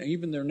having,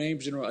 even their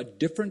names, a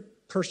different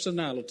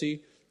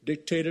personality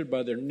dictated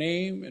by their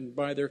name and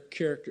by their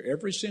character.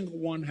 Every single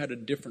one had a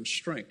different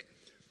strength.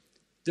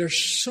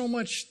 There's so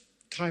much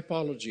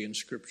typology in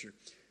Scripture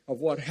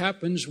of what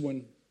happens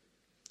when,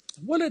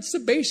 it's the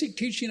basic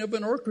teaching of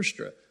an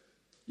orchestra.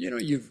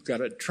 You've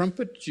got a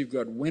trumpet, you've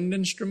got wind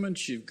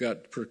instruments, you've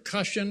got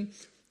percussion,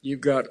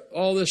 you've got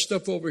all this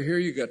stuff over here,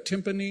 you've got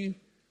timpani,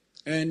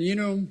 and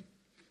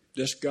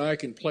this guy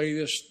can play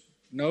this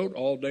note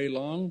all day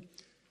long.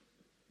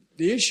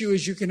 The issue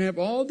is you can have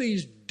all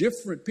these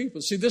different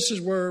people. See, this is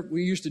where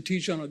we used to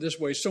teach on it this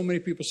way. So many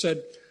people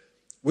said,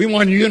 we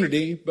want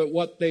unity, but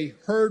what they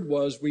heard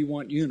was we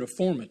want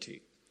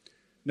uniformity.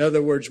 In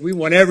other words, we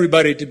want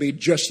everybody to be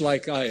just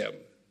like I am.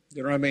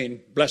 You know what I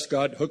mean? Bless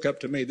God, hook up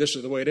to me. This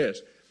is the way it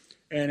is.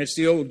 And it's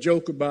the old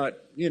joke about,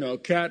 a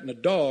cat and a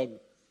dog.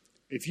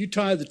 If you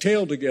tie the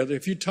tail together,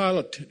 if you tie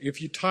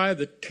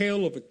the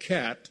tail of a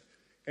cat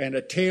and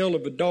a tail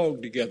of a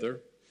dog together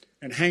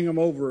and hang them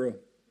over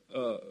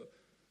a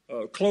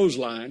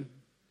clothesline,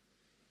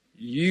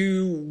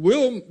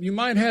 you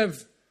might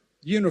have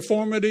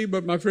uniformity,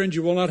 but my friends,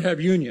 you will not have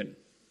union.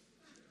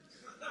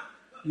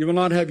 You will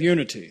not have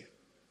unity.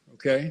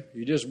 Okay?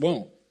 You just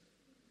won't.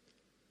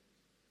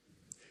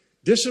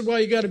 This is why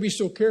you got to be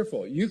so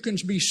careful. You can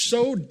be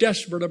so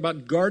desperate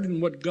about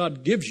guarding what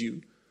God gives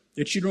you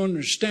that you don't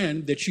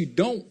understand that you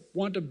don't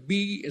want to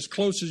be as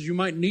close as you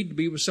might need to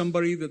be with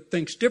somebody that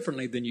thinks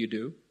differently than you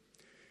do.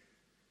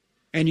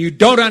 And you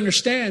don't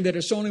understand that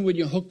it's only when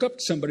you hook up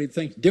to somebody that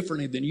thinks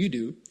differently than you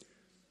do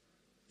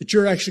that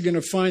you're actually going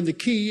to find the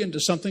key into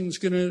something that's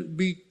going to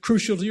be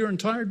crucial to your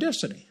entire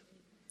destiny.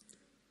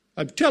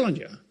 I'm telling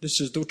you, this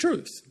is the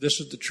truth. This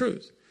is the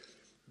truth.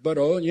 But,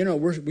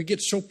 we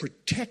get so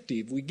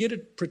protective. We get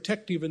it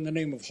protective in the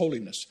name of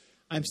holiness.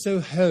 I'm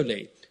so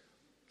holy.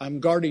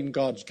 I'm guarding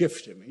God's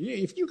gift to me.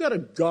 If you got to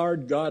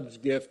guard God's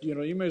gift, you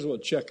may as well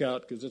check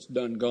out because it's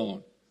done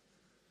gone.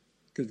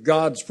 Because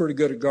God's pretty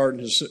good at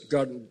guarding us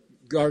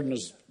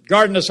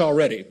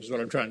already, is what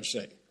I'm trying to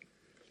say.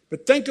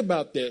 But think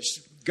about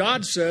this.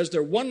 God says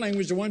they're one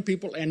language, they're one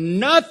people,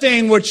 and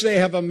nothing which they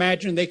have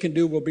imagined they can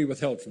do will be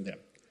withheld from them.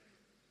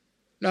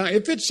 Now,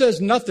 if it says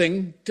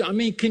nothing,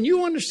 can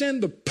you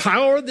understand the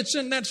power that's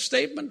in that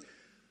statement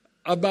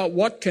about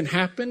what can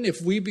happen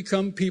if we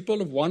become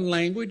people of one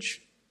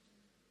language?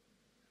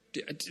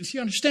 Do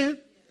you understand?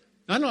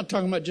 I'm not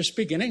talking about just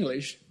speaking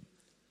English.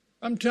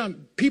 I'm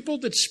talking people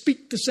that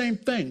speak the same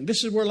thing.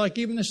 This is where,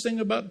 even this thing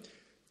about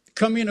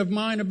coming of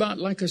mind about,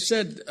 like I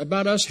said,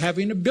 about us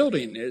having a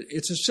building.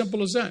 It's as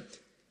simple as that.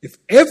 If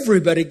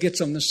everybody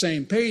gets on the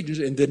same page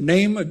in the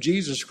name of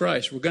Jesus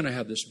Christ, we're going to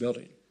have this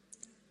building.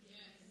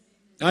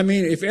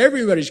 If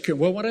everybody's,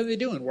 what are they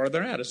doing? Where are they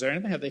at? Is there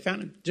anything? Have they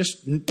found it?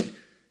 Just in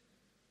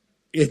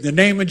the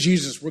name of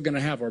Jesus, we're going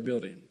to have our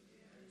building.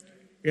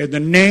 In the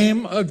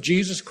name of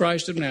Jesus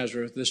Christ of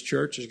Nazareth, this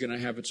church is going to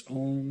have its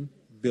own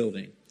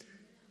building.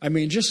 I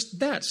mean, just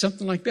that,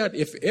 something like that.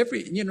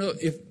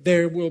 If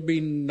there will be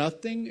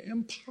nothing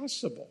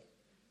impossible.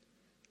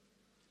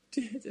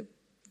 Do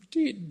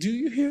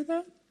you hear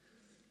that?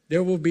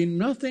 There will be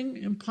nothing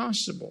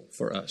impossible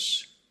for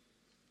us.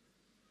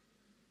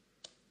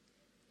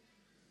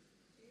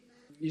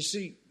 You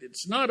see,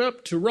 it's not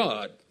up to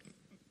Rod.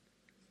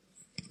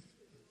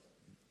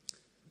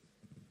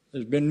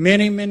 There's been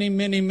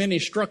many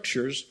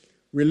structures,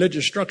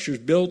 religious structures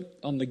built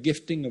on the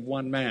gifting of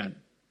one man.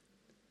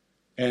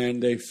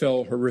 And they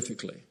fell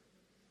horrifically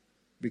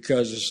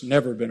because it's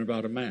never been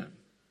about a man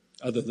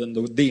other than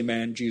the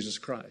man, Jesus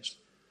Christ.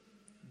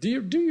 Do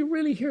you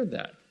really hear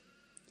that?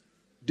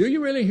 Do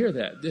you really hear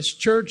that? This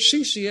church,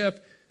 CCF,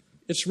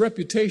 its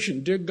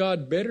reputation, dear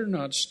God, better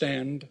not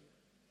stand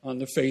on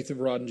the faith of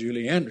Rod and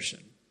Julie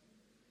Anderson.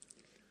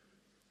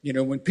 You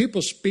know, when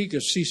people speak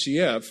of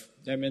CCF,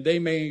 I mean, they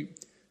may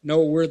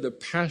know we're the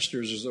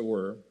pastors, as it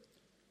were.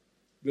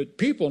 But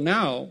people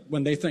now,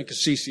 when they think of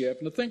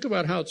CCF, and think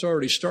about how it's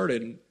already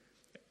started,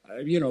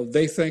 you know, when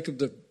they think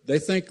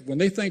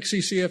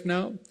CCF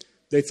now,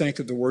 they think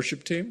of the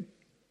worship team.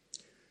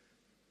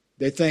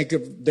 They think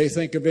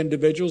of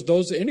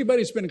individuals.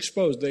 Anybody that's been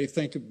exposed, they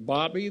think of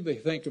Bobby. They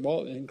think of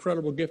all the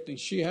incredible gifting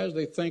she has.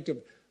 They think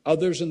of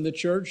others in the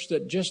church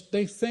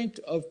they think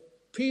of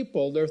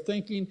people. They're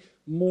thinking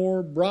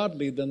more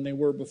broadly than they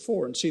were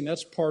before. And see,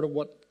 that's part of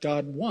what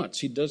God wants.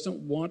 He doesn't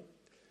want.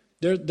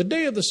 The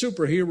day of the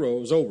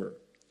superhero is over.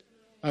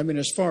 I mean,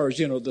 as far as,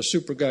 you know, the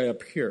super guy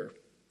up here.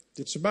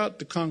 It's about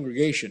the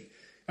congregation.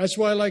 That's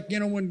why, like, you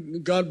know,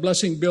 when God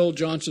blessing Bill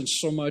Johnson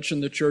so much in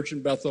the church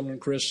in Bethel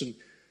and Chris and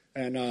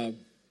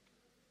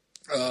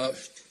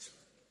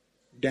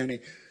Danny,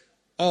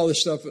 all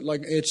this stuff,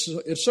 like, it's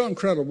so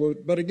incredible.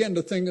 But again,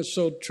 the thing that's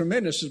so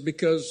tremendous is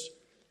because,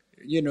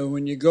 you know,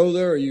 when you go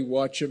there or you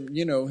watch him,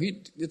 you know,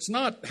 it's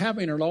not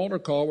having an altar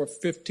call where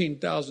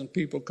 15,000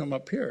 people come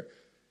up here.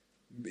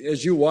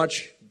 As you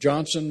watch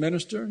Johnson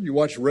minister, you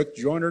watch Rick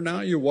Joyner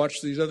now, you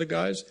watch these other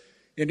guys,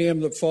 any of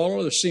them that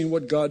follow, they're seeing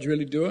what God's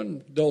really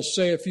doing. They'll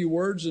say a few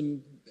words,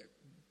 and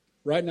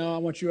right now I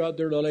want you out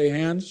there to lay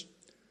hands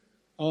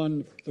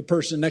on the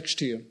person next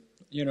to you.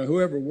 You know,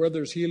 whether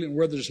there's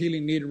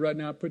healing needed right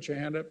now, put your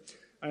hand up.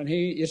 And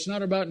it's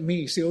not about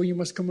me. Say, oh, you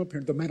must come up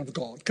here to the man of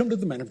God. Come to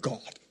the man of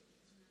God.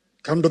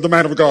 Come to the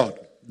man of God,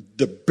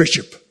 the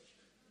bishop.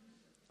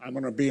 I'm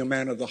going to be a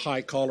man of the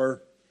high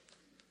collar,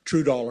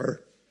 true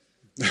dollar.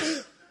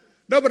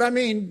 No, but I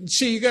mean,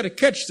 see, you got to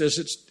catch this.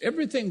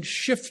 Everything's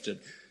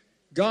shifted.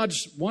 God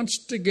wants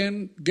to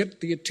again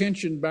get the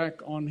attention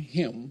back on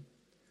him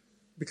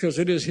because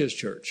it is his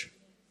church.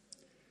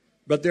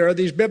 But there are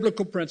these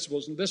biblical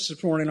principles, and this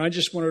morning I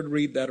just wanted to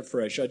read that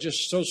afresh.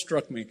 So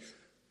struck me.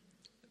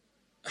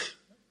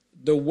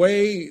 The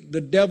way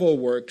the devil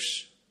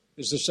works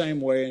is the same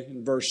way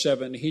in verse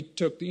 7. He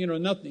took,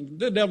 nothing.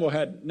 The devil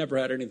never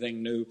had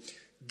anything new.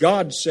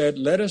 God said,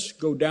 let us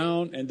go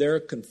down and there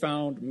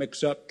confound,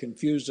 mix up,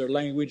 confuse their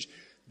language,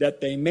 that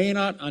they may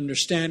not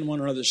understand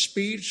one another's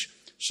speech.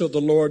 So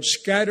the Lord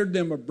scattered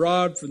them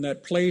abroad from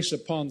that place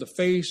upon the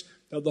face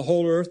of the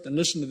whole earth. And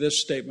listen to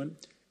this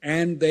statement.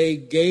 And they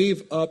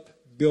gave up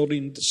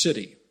building the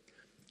city.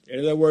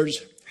 In other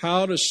words,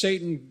 how does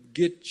Satan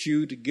get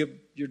you to give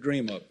your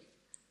dream up?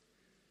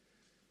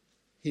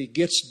 He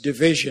gets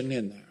division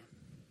in there.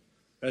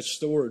 That's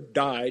the word,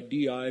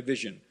 D-I,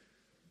 vision.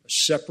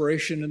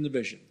 Separation in the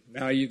vision.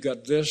 Now you've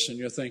got this, and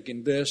you're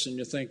thinking this, and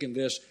you're thinking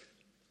this.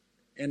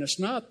 And it's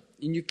not,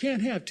 and you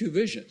can't have two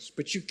visions,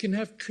 but you can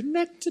have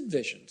connected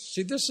visions.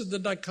 See, this is the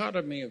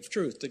dichotomy of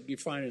truth that you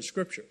find in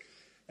Scripture.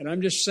 And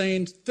I'm just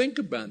saying, think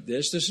about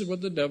this. This is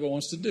what the devil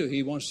wants to do.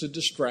 He wants to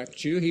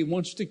distract you. He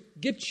wants to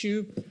get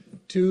you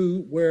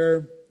to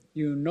where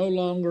you no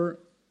longer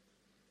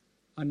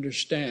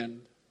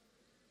understand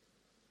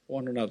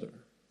one another.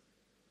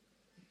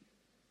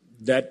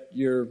 That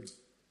you're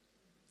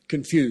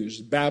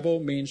confused. Babel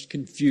means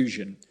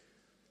confusion.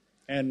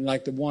 And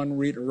like the one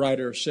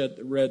writer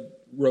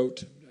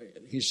wrote,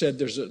 he said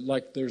there's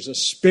a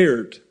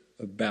spirit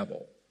of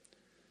Babel,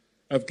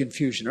 of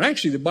confusion. And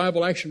actually, the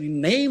Bible actually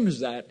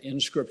names that in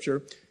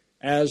Scripture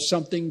as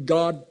something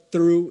God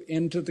threw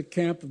into the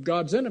camp of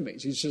God's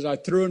enemies. He says, I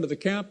threw into the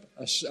camp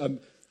a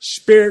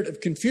spirit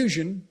of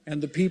confusion,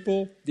 and the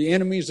people, the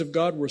enemies of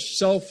God, were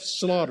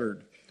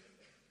self-slaughtered.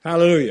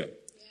 Hallelujah.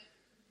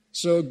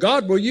 So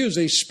God will use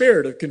a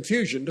spirit of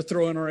confusion to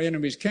throw in our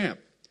enemy's camp.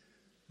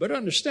 But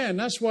understand,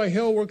 that's why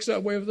hell works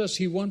that way with us.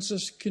 He wants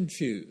us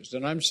confused.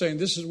 And I'm saying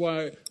this is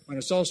why, when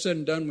it's all said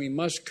and done, we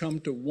must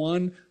come to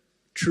one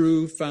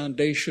true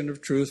foundation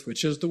of truth,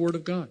 which is the Word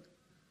of God.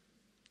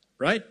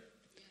 Right?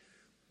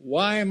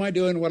 Why am I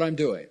doing what I'm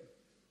doing?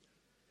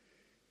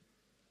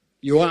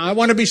 I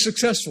want to be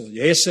successful.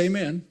 Yes,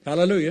 amen.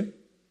 Hallelujah.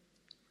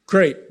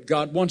 Great.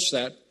 God wants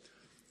that.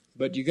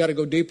 But you got to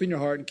go deep in your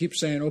heart and keep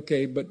saying,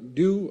 okay, but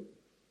do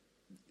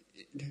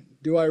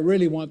I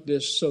really want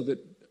this so that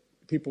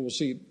people will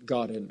see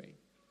God in me?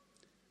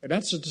 And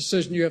that's a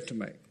decision you have to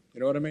make. You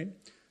know what I mean?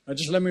 Now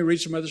just let me read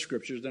some other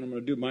scriptures, then I'm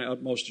going to do my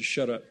utmost to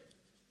shut up.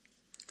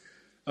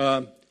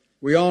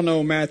 We all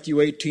know Matthew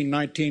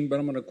 18:19, but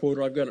I'm going to quote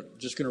it.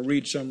 Just going to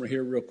read some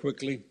here real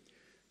quickly.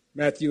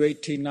 Matthew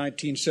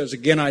 18:19 says,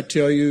 again, I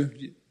tell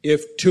you,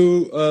 if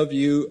two of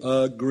you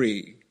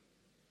agree,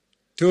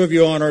 two of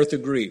you on earth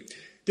agree.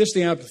 This is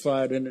the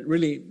Amplified, and it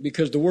really,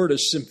 because the word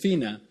is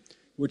symphina,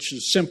 which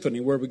is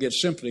symphony, where we get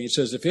symphony. It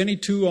says, if any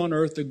two on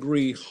earth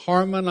agree,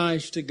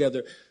 harmonize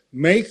together,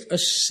 make a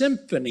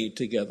symphony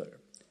together.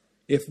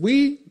 If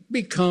we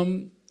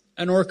become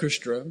an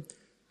orchestra,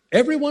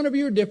 every one of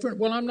you are different.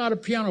 Well, I'm not a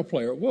piano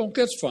player. Well,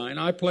 that's fine.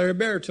 I play a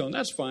baritone.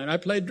 That's fine. I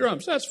play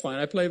drums. That's fine.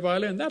 I play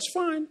violin. That's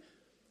fine.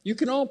 You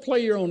can all play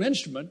your own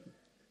instrument,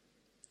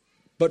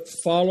 but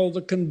follow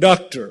the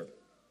conductor.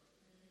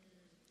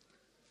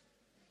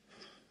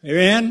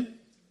 Amen?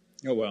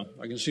 Oh, well,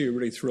 I can see you're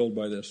really thrilled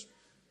by this.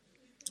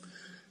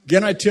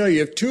 Again, I tell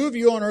you, if two of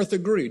you on earth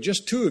agree,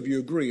 just two of you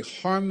agree,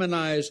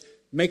 harmonize,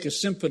 make a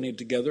symphony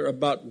together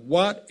about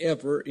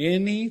whatever,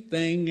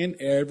 anything and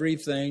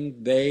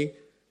everything they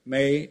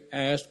may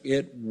ask,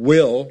 it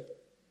will.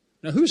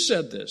 Now, who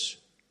said this?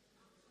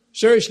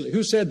 Seriously,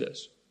 who said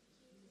this?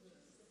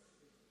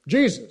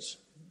 Jesus.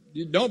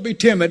 You don't be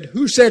timid.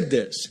 Who said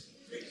this?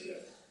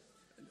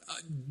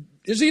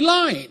 Is he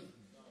lying?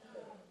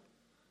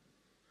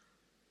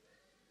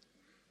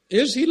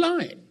 Is he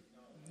lying?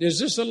 Is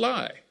this a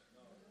lie?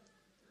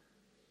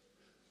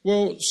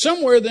 Well,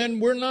 somewhere then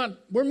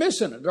we're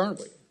missing it, aren't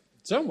we?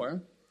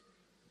 Somewhere.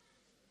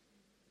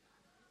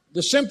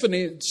 The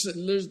symphony,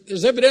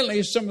 there's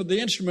evidently some of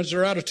the instruments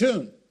are out of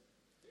tune.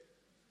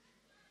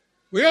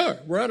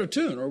 We're out of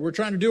tune, or we're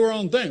trying to do our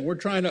own thing. We're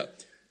trying to,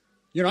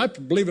 I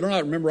believe it or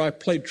not, remember I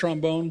played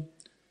trombone.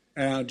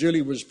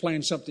 Julie was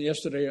playing something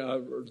yesterday,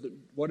 or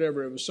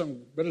whatever, it was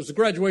but it was a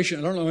graduation.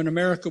 I don't know, in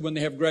America when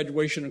they have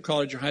graduation in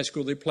college or high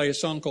school, they play a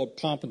song called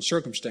Pomp and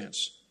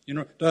Circumstance.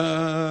 Da,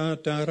 da,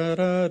 da,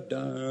 da,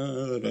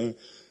 da, da.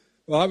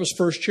 Well, I was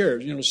first chair.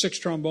 6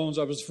 trombones,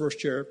 I was the first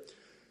chair.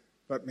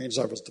 That means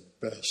I was the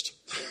best.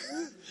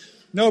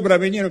 No, but I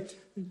mean,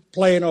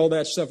 playing all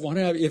that stuff.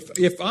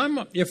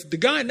 If the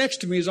guy next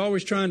to me is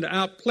always trying to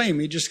outplay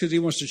me just because he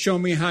wants to show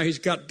me how he's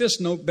got this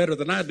note better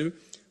than I do,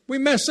 we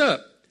mess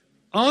up.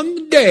 On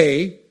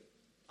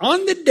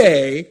the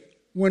day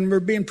when we're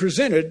being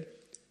presented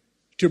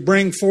to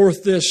bring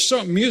forth this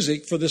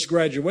music for this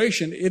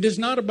graduation, it is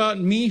not about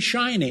me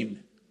shining.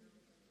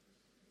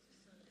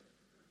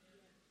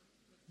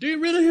 Do you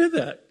really hear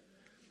that?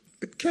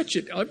 But catch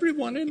it.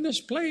 Everyone in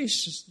this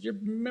place, you're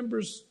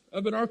members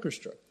of an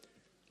orchestra.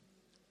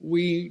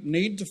 We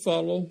need to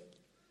follow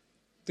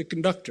the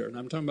conductor, and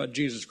I'm talking about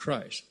Jesus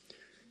Christ.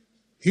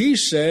 He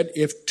said,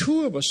 if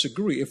two of us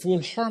agree, if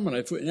we'll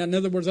harmonize. In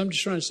other words, I'm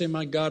just trying to say,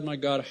 my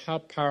God, how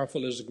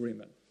powerful is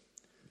agreement?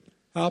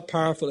 How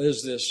powerful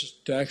is this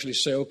to actually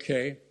say,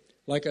 okay,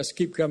 like I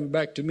keep coming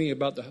back to me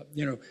about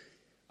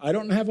I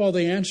don't have all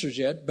the answers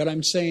yet, but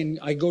I'm saying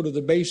I go to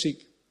the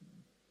basic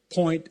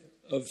point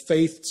of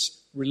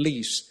faith's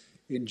release.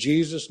 In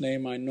Jesus'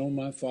 name, I know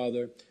my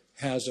Father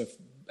has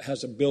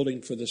a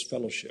building for this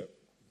fellowship.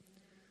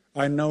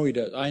 I know he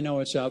does. I know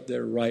it's out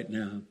there right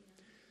now.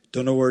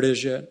 Don't know where it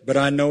is yet, but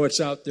I know it's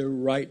out there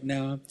right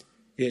now.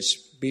 It's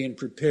being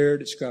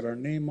prepared. It's got our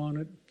name on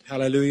it.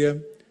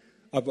 Hallelujah.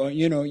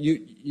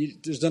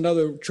 There's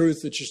another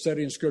truth that you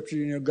study in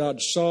Scripture.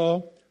 God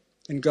saw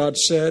and God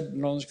said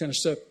and all this kind of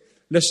stuff.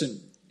 Listen,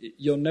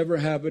 you'll never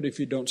have it if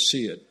you don't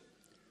see it.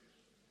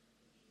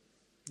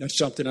 That's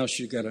something else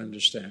you've got to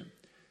understand.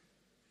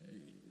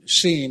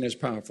 Seeing is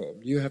powerful.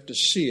 You have to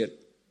see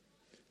it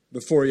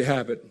before you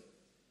have it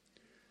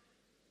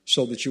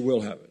so that you will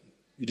have it.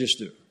 You just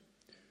do.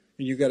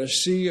 And you've got to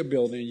see a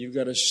building. You've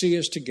got to see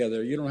us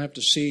together. You don't have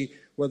to see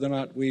whether or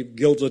not we've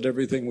gilded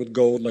everything with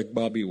gold like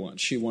Bobby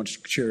wants. She wants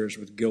chairs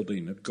with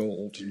gilding of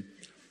gold.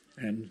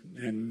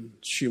 And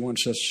she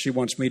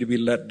wants me to be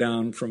let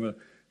down from a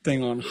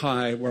thing on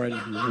high where I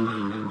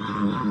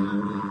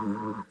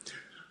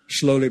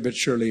slowly but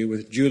surely,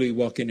 with Julie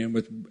walking in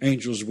with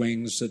angel's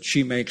wings that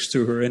she makes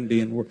through her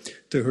Indian work,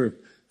 through her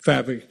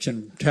fabric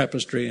and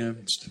tapestry.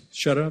 And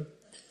shut up.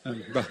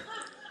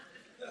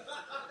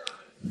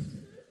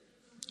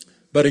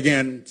 But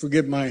again,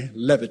 forgive my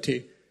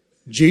levity.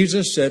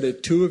 Jesus said,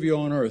 if two of you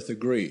on earth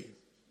agree.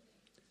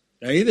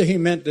 Now, either he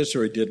meant this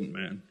or he didn't,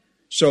 man.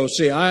 So,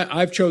 see,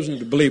 I've chosen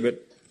to believe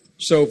it.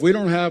 So if we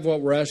don't have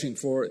what we're asking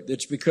for,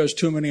 it's because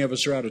too many of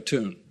us are out of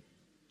tune.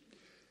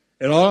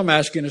 And all I'm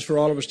asking is for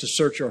all of us to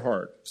search our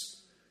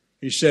hearts.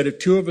 He said, if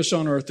two of us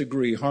on earth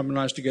agree,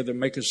 harmonize together,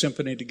 make a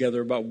symphony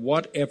together about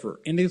whatever,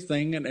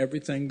 anything and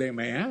everything they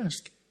may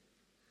ask,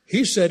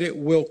 he said it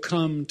will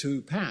come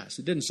to pass.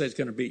 It didn't say it's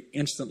going to be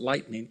instant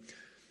lightning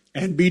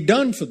and be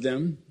done for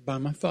them by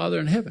my Father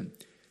in heaven.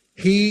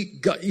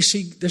 You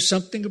see, there's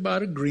something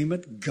about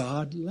agreement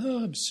God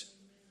loves.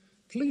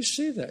 Please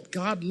see that.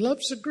 God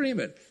loves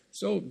agreement.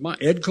 So my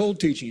Ed Cole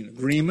teaching,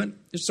 agreement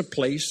is the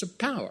place of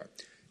power.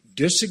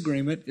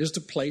 Disagreement is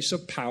the place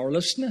of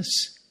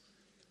powerlessness.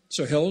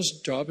 So hell's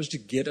job is to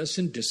get us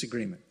in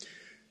disagreement.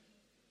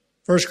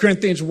 1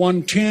 Corinthians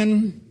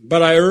 1:10,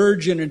 but I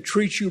urge and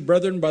entreat you,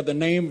 brethren, by the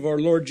name of our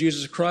Lord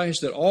Jesus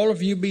Christ, that all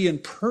of you be in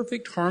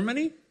perfect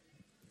harmony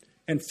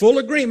and full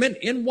agreement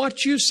in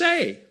what you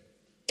say,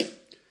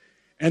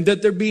 and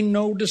that there be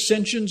no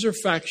dissensions or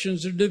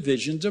factions or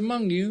divisions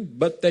among you,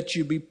 but that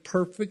you be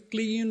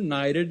perfectly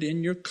united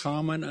in your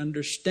common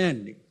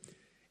understanding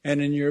and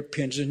in your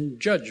opinions and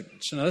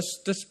judgments. Now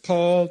that's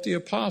Paul the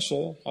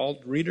Apostle. I'll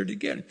read it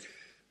again.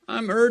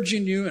 I'm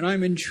urging you and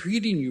I'm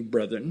entreating you,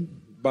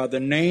 brethren, by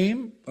the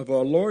name of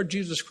our Lord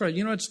Jesus Christ.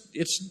 You know,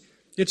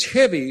 it's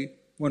heavy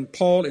when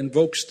Paul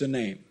invokes the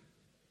name.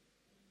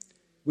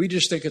 We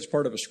just think it's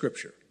part of a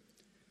scripture.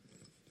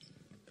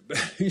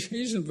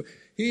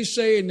 He's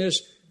saying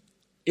this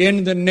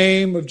in the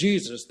name of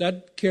Jesus.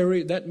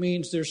 That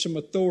means there's some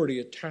authority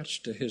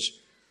attached to his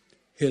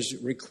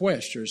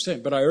request or his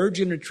saying. But I urge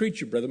you and entreat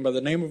you, brethren, by the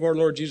name of our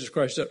Lord Jesus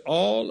Christ, that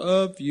all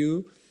of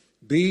you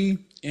be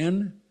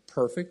in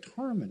perfect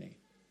harmony.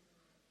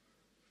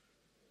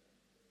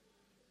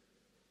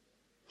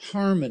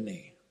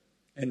 Harmony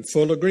and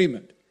full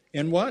agreement.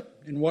 In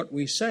what? In what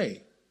we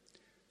say.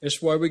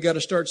 That's why we got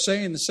to start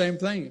saying the same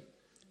thing.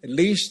 At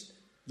least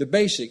the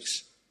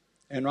basics.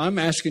 And I'm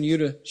asking you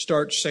to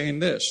start saying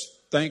this.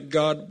 Thank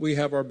God we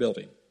have our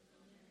building.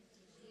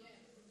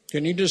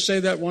 Can you just say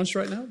that once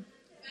right now?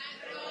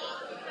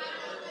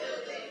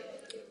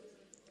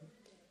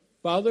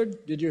 Father,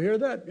 did you hear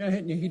that? Yeah,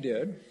 he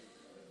did.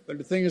 But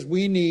the thing is,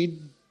 we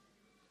need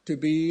to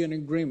be in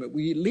agreement.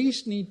 We at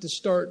least need to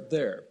start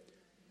there.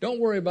 Don't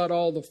worry about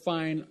all the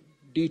fine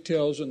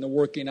details and the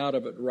working out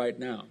of it right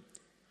now.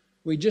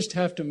 We just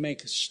have to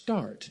make a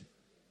start.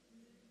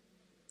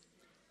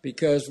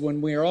 Because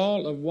when we are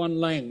all of one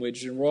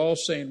language and we're all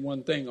saying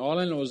one thing, all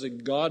I know is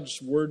that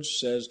God's word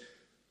says,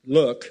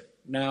 look,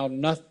 now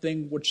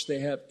nothing which they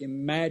have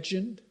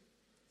imagined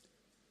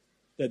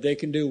that they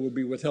can do will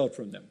be withheld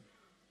from them.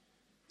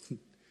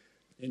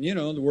 And you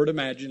know, the word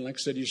imagine, like I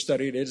said, you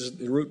studied it,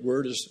 the root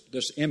word is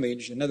this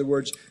image. In other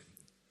words,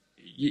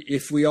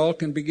 if we all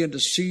can begin to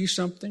see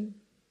something,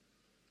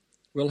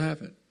 we'll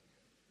have it.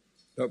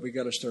 But we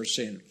got to start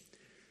seeing it.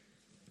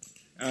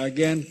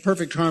 Again,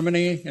 perfect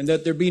harmony, and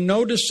that there be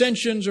no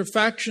dissensions or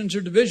factions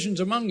or divisions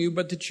among you,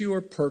 but that you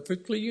are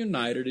perfectly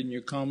united in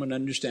your common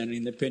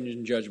understanding, the opinions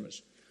and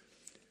judgments.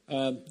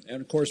 And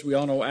of course, we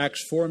all know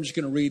Acts 4. I'm just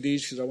going to read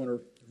these because I want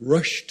to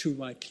rush to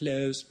my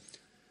close.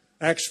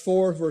 Acts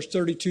 4, verse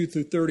 32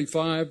 through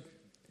 35.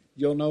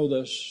 You'll know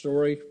the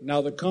story.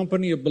 Now the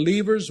company of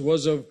believers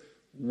was of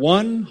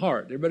one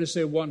heart. Everybody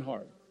say one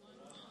heart.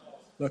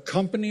 The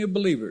company of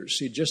believers,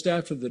 see, just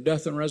after the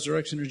death and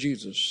resurrection of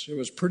Jesus, it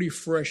was pretty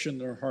fresh in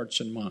their hearts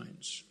and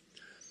minds.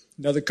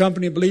 Now the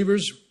company of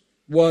believers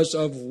was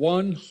of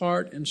one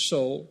heart and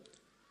soul,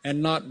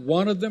 and not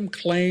one of them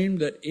claimed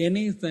that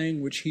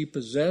anything which he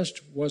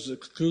possessed was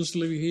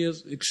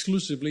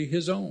exclusively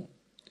his own.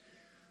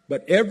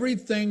 But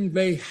everything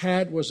they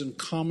had was in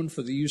common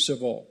for the use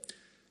of all.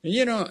 And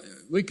you know,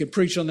 we could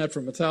preach on that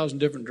from 1,000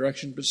 different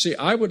directions, but see,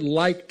 I would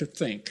like to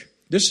think,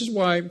 this is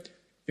why,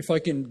 if I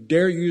can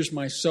dare use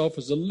myself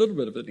as a little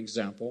bit of an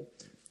example,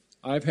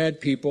 I've had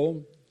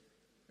people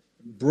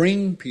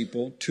bring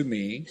people to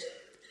me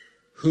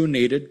who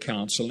needed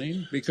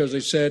counseling because they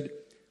said,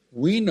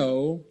 we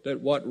know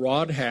that what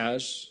Rod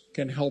has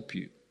can help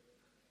you.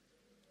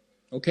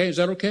 Okay, is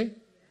that okay?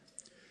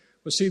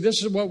 Well, see,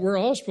 this is what we're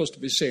all supposed to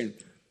be saying.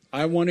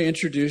 I want to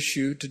introduce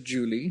you to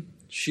Julie.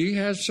 She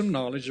has some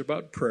knowledge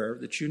about prayer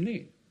that you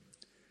need.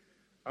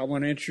 I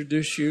want to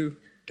introduce you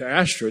to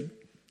Astrid,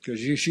 because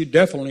she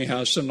definitely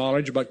has some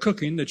knowledge about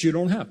cooking that you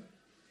don't have.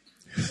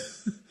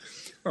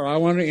 Or I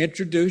want to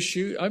introduce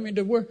you,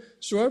 to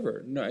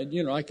wheresoever.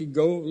 You know, I could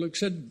go, look,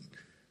 said,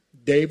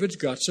 David's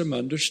got some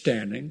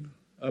understanding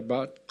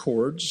about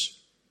chords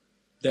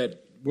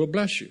that will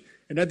bless you.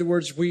 In other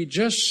words, we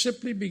just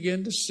simply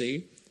begin to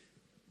see,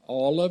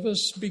 all of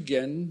us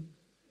begin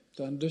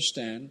to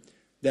understand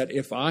that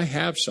if I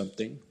have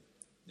something,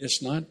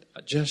 it's not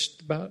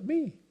just about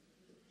me.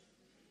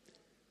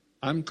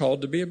 I'm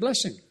called to be a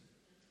blessing.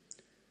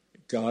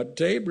 God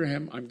to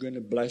Abraham, I'm going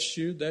to bless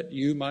you that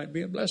you might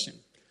be a blessing.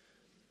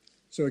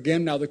 So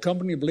again, now the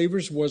company of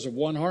believers was of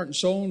one heart and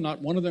soul.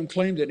 Not one of them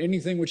claimed that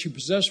anything which he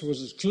possessed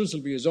was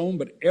exclusively his own,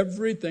 but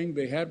everything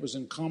they had was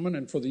in common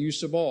and for the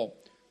use of all.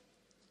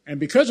 And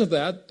because of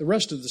that, the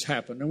rest of this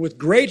happened. And with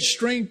great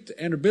strength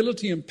and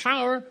ability and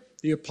power,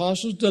 the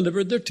apostles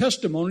delivered their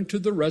testimony to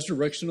the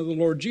resurrection of the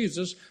Lord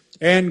Jesus.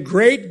 And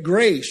great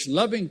grace,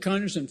 loving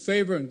kindness and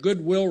favor and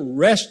goodwill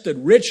rested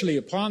richly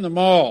upon them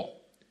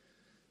all.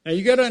 Now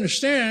you got to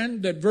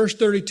understand that verse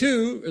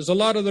 32 is a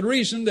lot of the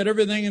reason that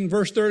everything in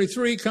verse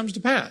 33 comes to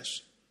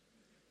pass.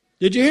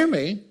 Did you hear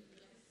me?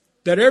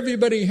 That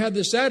everybody had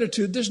this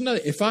attitude, there's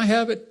nothing. If I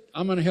have it,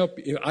 I'm going to help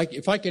you.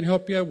 If I can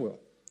help you, I will.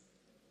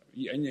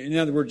 In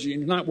other words,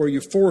 not where you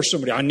force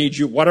somebody, I need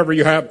you, whatever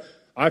you have.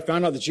 I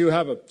found out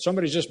that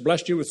somebody's just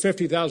blessed you with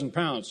 50,000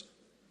 pounds.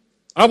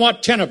 I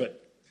want 10 of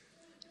it.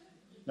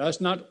 Now,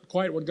 that's not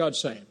quite what God's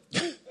saying.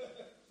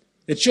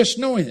 It's just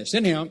knowing this.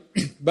 Anyhow,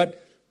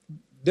 but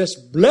this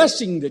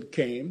blessing that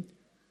came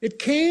It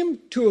came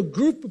to a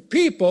group of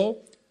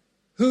people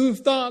who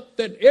thought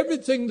that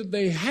everything that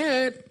they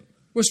had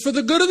was for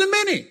the good of the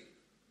many.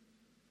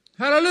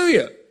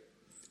 Hallelujah.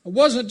 It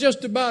wasn't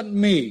just about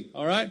me,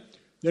 all right?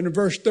 Then in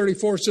verse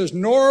 34 it says,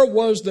 nor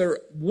was there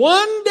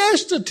one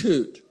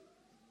destitute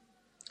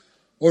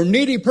or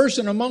needy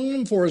person among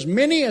them, for as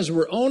many as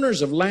were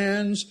owners of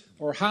lands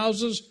or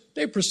houses,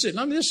 they proceeded.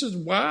 I mean, this is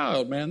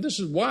wild, man. This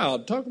is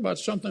wild. Talk about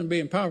something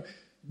being powerful.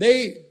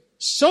 They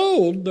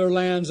sold their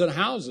lands and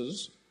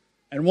houses,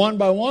 and one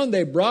by one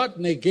they brought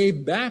and they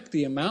gave back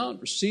the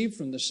amount received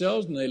from the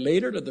sales, and they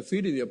laid it at the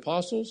feet of the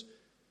apostles.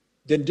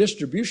 Then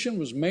distribution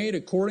was made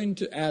according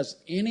to as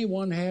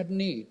anyone had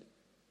need.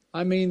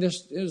 I mean,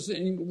 this is,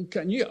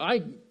 can you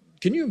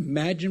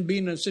imagine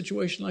being in a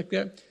situation like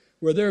that,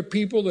 where there are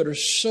people that are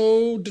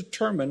so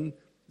determined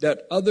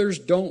that others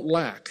don't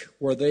lack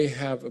where they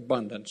have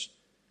abundance,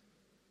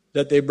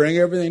 that they bring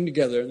everything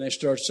together and they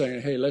start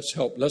saying, hey, let's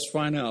help, let's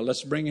find out,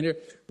 let's bring it here.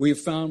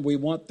 We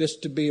want this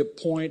to be a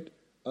point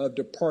of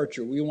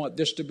departure. We want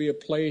this to be a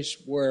place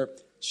where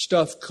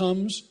stuff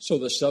comes so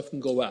the stuff can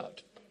go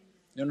out.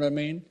 You know what I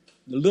mean?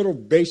 The little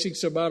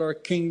basics about our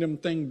kingdom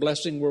thing,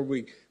 blessing, where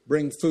we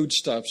bring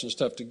foodstuffs and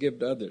stuff to give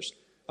to others.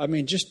 I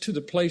mean, just to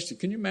the place that,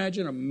 can you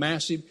imagine a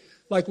massive,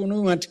 like when we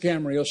went to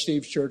Camarillo,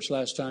 Steve's church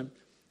last time,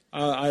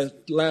 I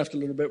laughed a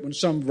little bit when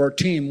some of our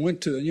team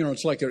went to,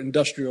 it's like an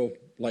industrial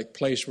like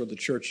place where the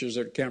church is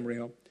at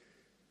Camarillo.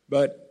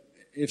 But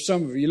if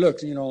some of you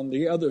look, on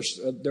the others,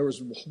 there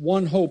was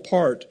one whole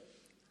part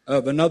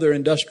of another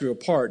industrial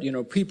part.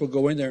 People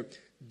go in there.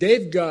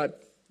 They've got,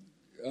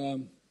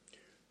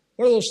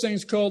 what are those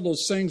things called?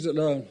 Those things that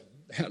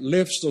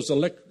lifts, those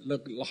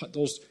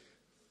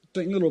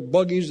little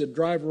buggies that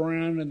drive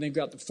around, and they've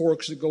got the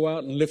forks that go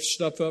out and lift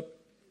stuff up.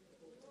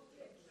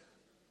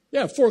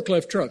 Yeah,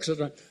 forklift trucks. That's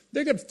right.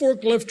 They got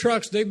forklift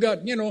trucks. They've got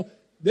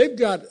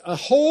a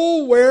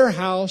whole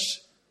warehouse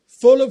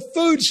full of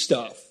food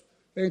stuff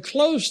and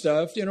clothes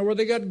stuff, where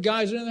they got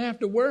guys in there have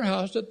to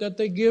warehouse it that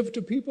they give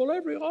to people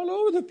all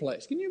over the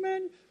place. Can you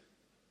imagine?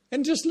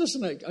 And just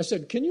listen, I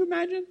said, can you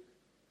imagine?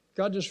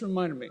 God just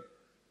reminded me.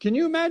 Can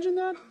you imagine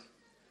that?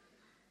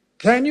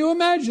 Can you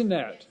imagine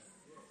that?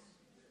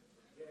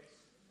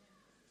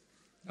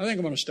 I think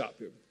I'm going to stop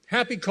here.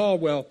 Happy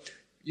Caldwell,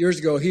 years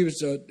ago,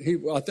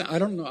 I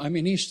don't know, I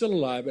mean, he's still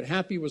alive, but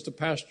Happy was the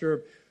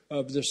pastor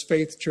of this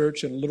faith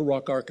church in Little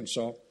Rock,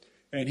 Arkansas.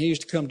 And he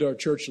used to come to our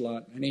church a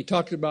lot. And he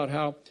talked about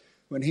how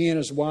when he and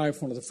his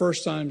wife, one of the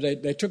first times,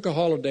 they took a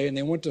holiday and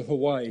they went to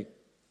Hawaii.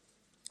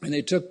 And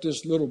they took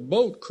this little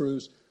boat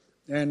cruise.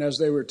 And as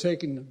they were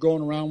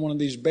going around one of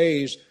these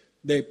bays,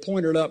 they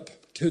pointed up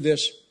to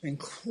this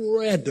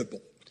incredible,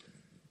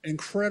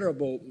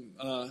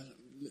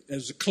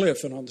 as a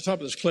cliff. And on the top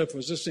of this cliff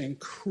was this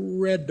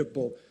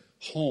incredible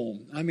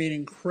home. I mean,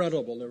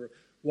 incredible. There were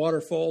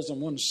waterfalls on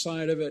one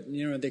side of it,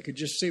 and they could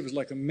just see it was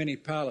like a mini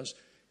palace.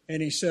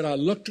 And he said, I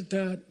looked at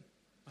that,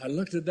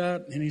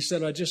 and he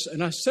said,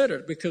 I said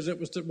it because it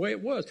was the way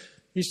it was.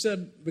 He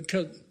said, but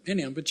you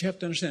have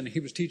to understand, he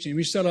was teaching him.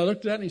 He said, I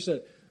looked at that, and he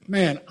said,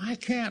 man, I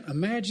can't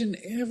imagine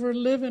ever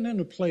living in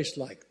a place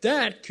like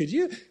that. Could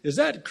you? Is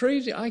that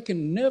crazy? I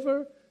can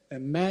never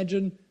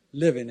imagine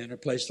living in a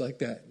place like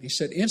that. And he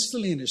said,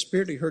 instantly in his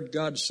spirit, he heard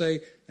God say,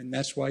 and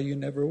that's why you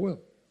never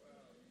will.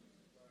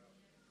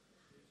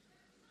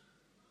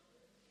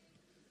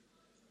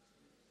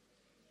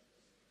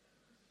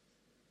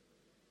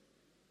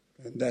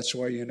 And that's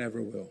why you never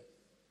will.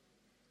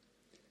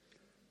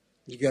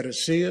 You got to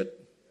see it.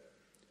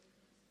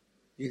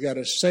 You got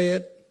to say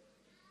it.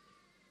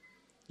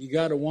 You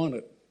got to want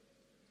it.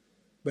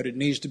 But it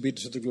needs to be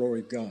to the glory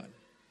of God.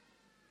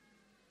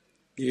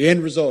 The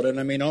end result, and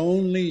I mean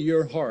only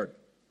your heart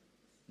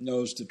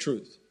knows the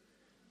truth.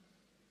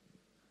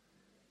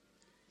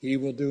 He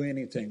will do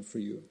anything for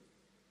you.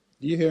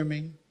 Do you hear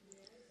me?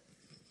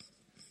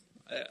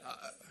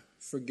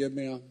 Forgive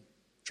me, I'm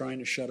trying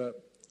to shut up.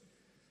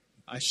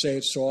 I say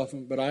it so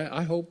often, but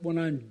I hope when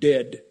I'm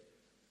dead,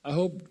 I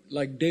hope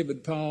like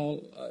David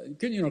Powell,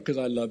 because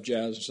I love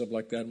jazz and stuff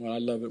like that, and I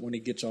love it when he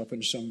gets off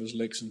into some of his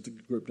licks and the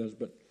group does,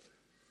 but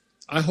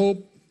I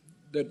hope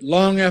that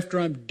long after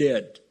I'm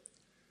dead,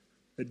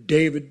 that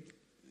David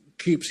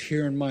keeps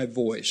hearing my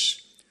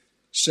voice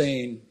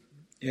saying,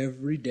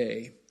 every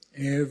day,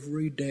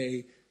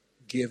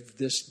 give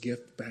this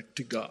gift back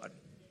to God.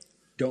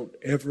 Don't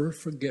ever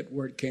forget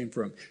where it came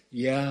from.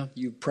 Yeah,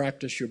 you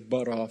practiced your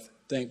butt off.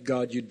 Thank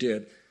God you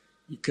did,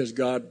 because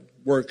God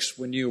works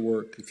when you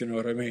work, if you know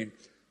what I mean.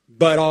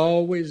 But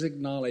always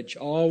acknowledge,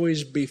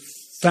 always be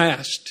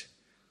fast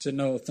to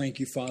know, thank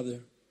you,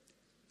 Father.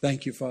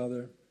 Thank you,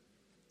 Father.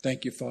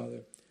 Thank you,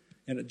 Father.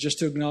 And just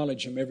to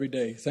acknowledge him every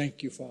day.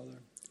 Thank you,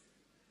 Father.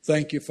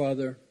 Thank you,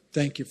 Father.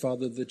 Thank you,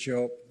 Father, that you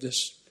help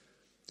this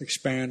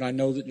expand. I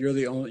know that you're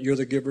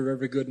the giver of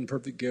every good and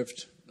perfect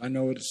gift. I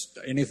know it's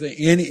anything,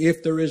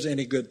 if there is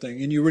any good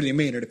thing, and you really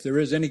mean it, if there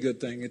is any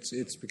good thing,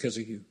 it's because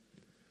of you.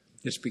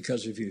 It's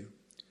because of you.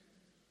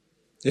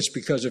 It's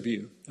because of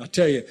you. I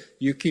tell you,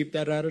 you keep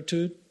that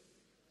attitude,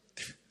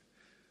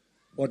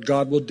 what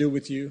God will do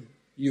with you,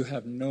 You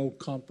have no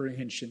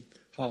comprehension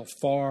how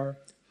far,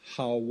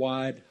 how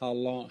wide, how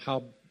long,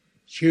 how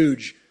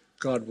huge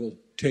God will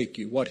take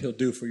you, what He'll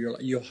do for your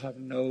life. You have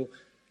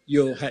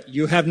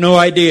no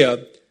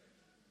idea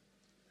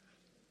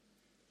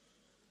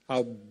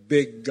how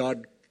big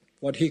God,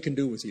 what He can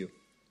do with you.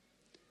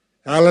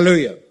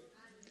 Hallelujah.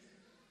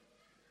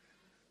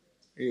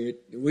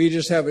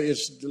 It's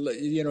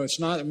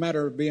not a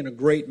matter of being a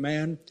great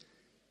man.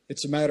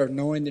 It's a matter of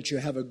knowing that you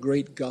have a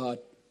great God.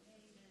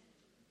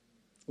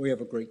 We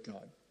have a great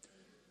God.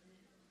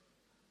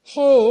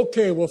 Oh,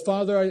 okay. Well,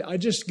 Father, I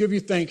just give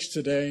you thanks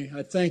today.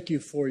 I thank you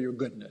for your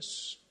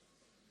goodness.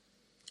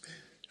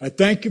 I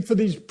thank you for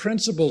these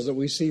principles that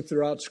we see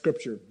throughout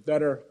Scripture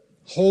that are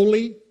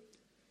holy.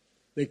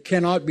 They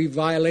cannot be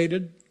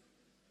violated.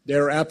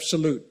 They're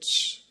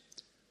absolutes.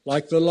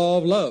 Like the law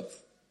of love.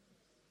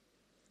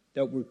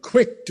 That we're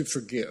quick to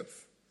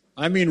forgive.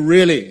 I mean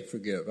really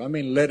forgive. I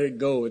mean let it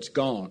go. It's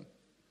gone.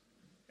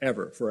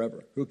 Ever,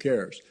 forever. Who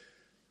cares?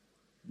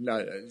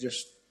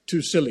 Just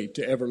too silly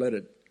to ever let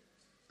it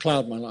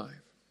cloud my life.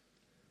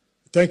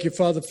 Thank you,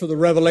 Father, for the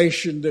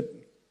revelation that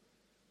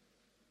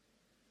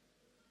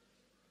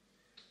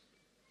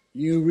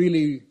you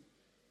really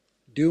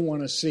do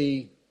want to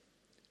see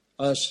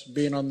us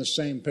being on the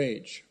same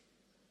page.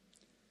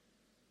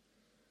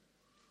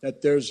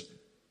 That there's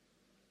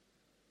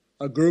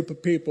a group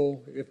of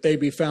people, if they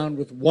be found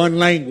with one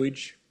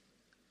language,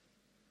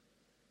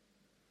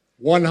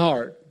 one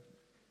heart,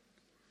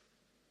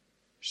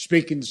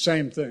 speaking the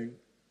same thing,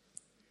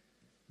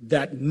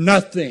 that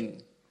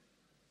nothing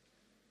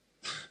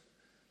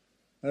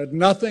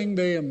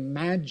they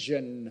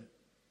imagine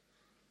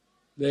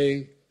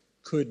they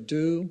could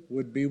do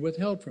would be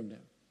withheld from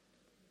them.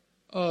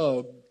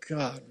 Oh,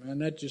 God, man,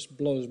 that just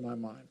blows my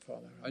mind,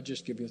 Father. I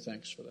just give you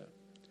thanks for that.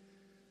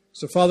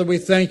 So, Father, we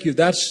thank you.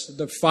 That's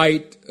the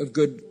fight of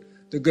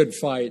the good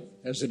fight,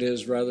 as it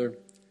is, rather.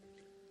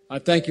 I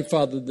thank you,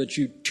 Father, that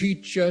you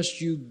teach us,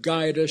 you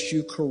guide us,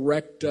 you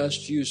correct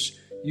us, you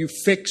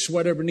fix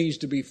whatever needs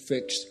to be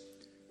fixed.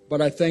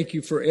 But I thank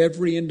you for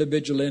every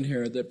individual in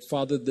here that,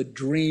 Father, the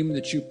dream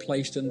that you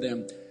placed in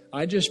them,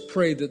 I just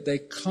pray that they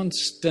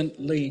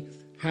constantly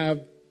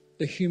have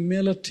the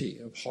humility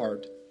of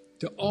heart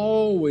to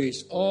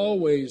always,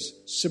 always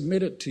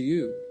submit it to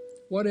you.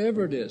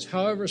 Whatever it is,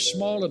 however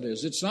small it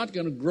is, it's not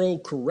going to grow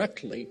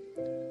correctly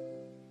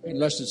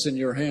unless it's in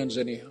your hands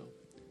anyhow.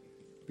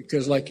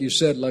 Because like you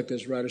said, like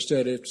this writer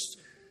said,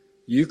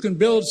 you can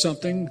build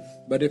something,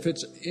 but if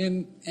it's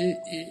in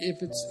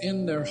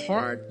their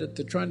heart that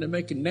they're trying to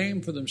make a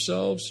name for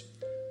themselves,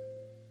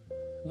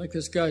 like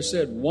this guy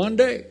said, one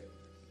day,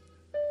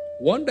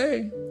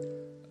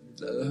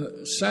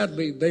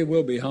 sadly, they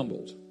will be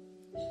humbled.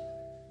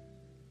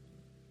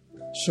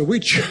 So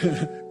we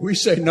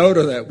say no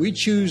to that. We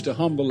choose to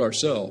humble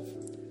ourselves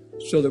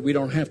so that we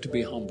don't have to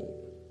be humbled.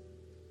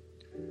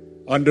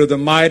 Under the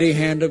mighty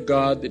hand of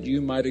God, that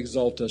you might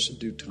exalt us in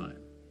due time.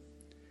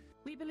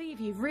 We believe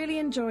you've really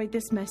enjoyed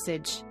this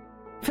message.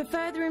 For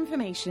further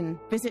information,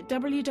 visit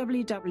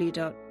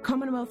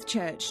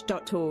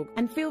www.commonwealthchurch.org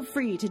and feel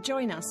free to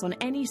join us on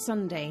any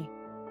Sunday.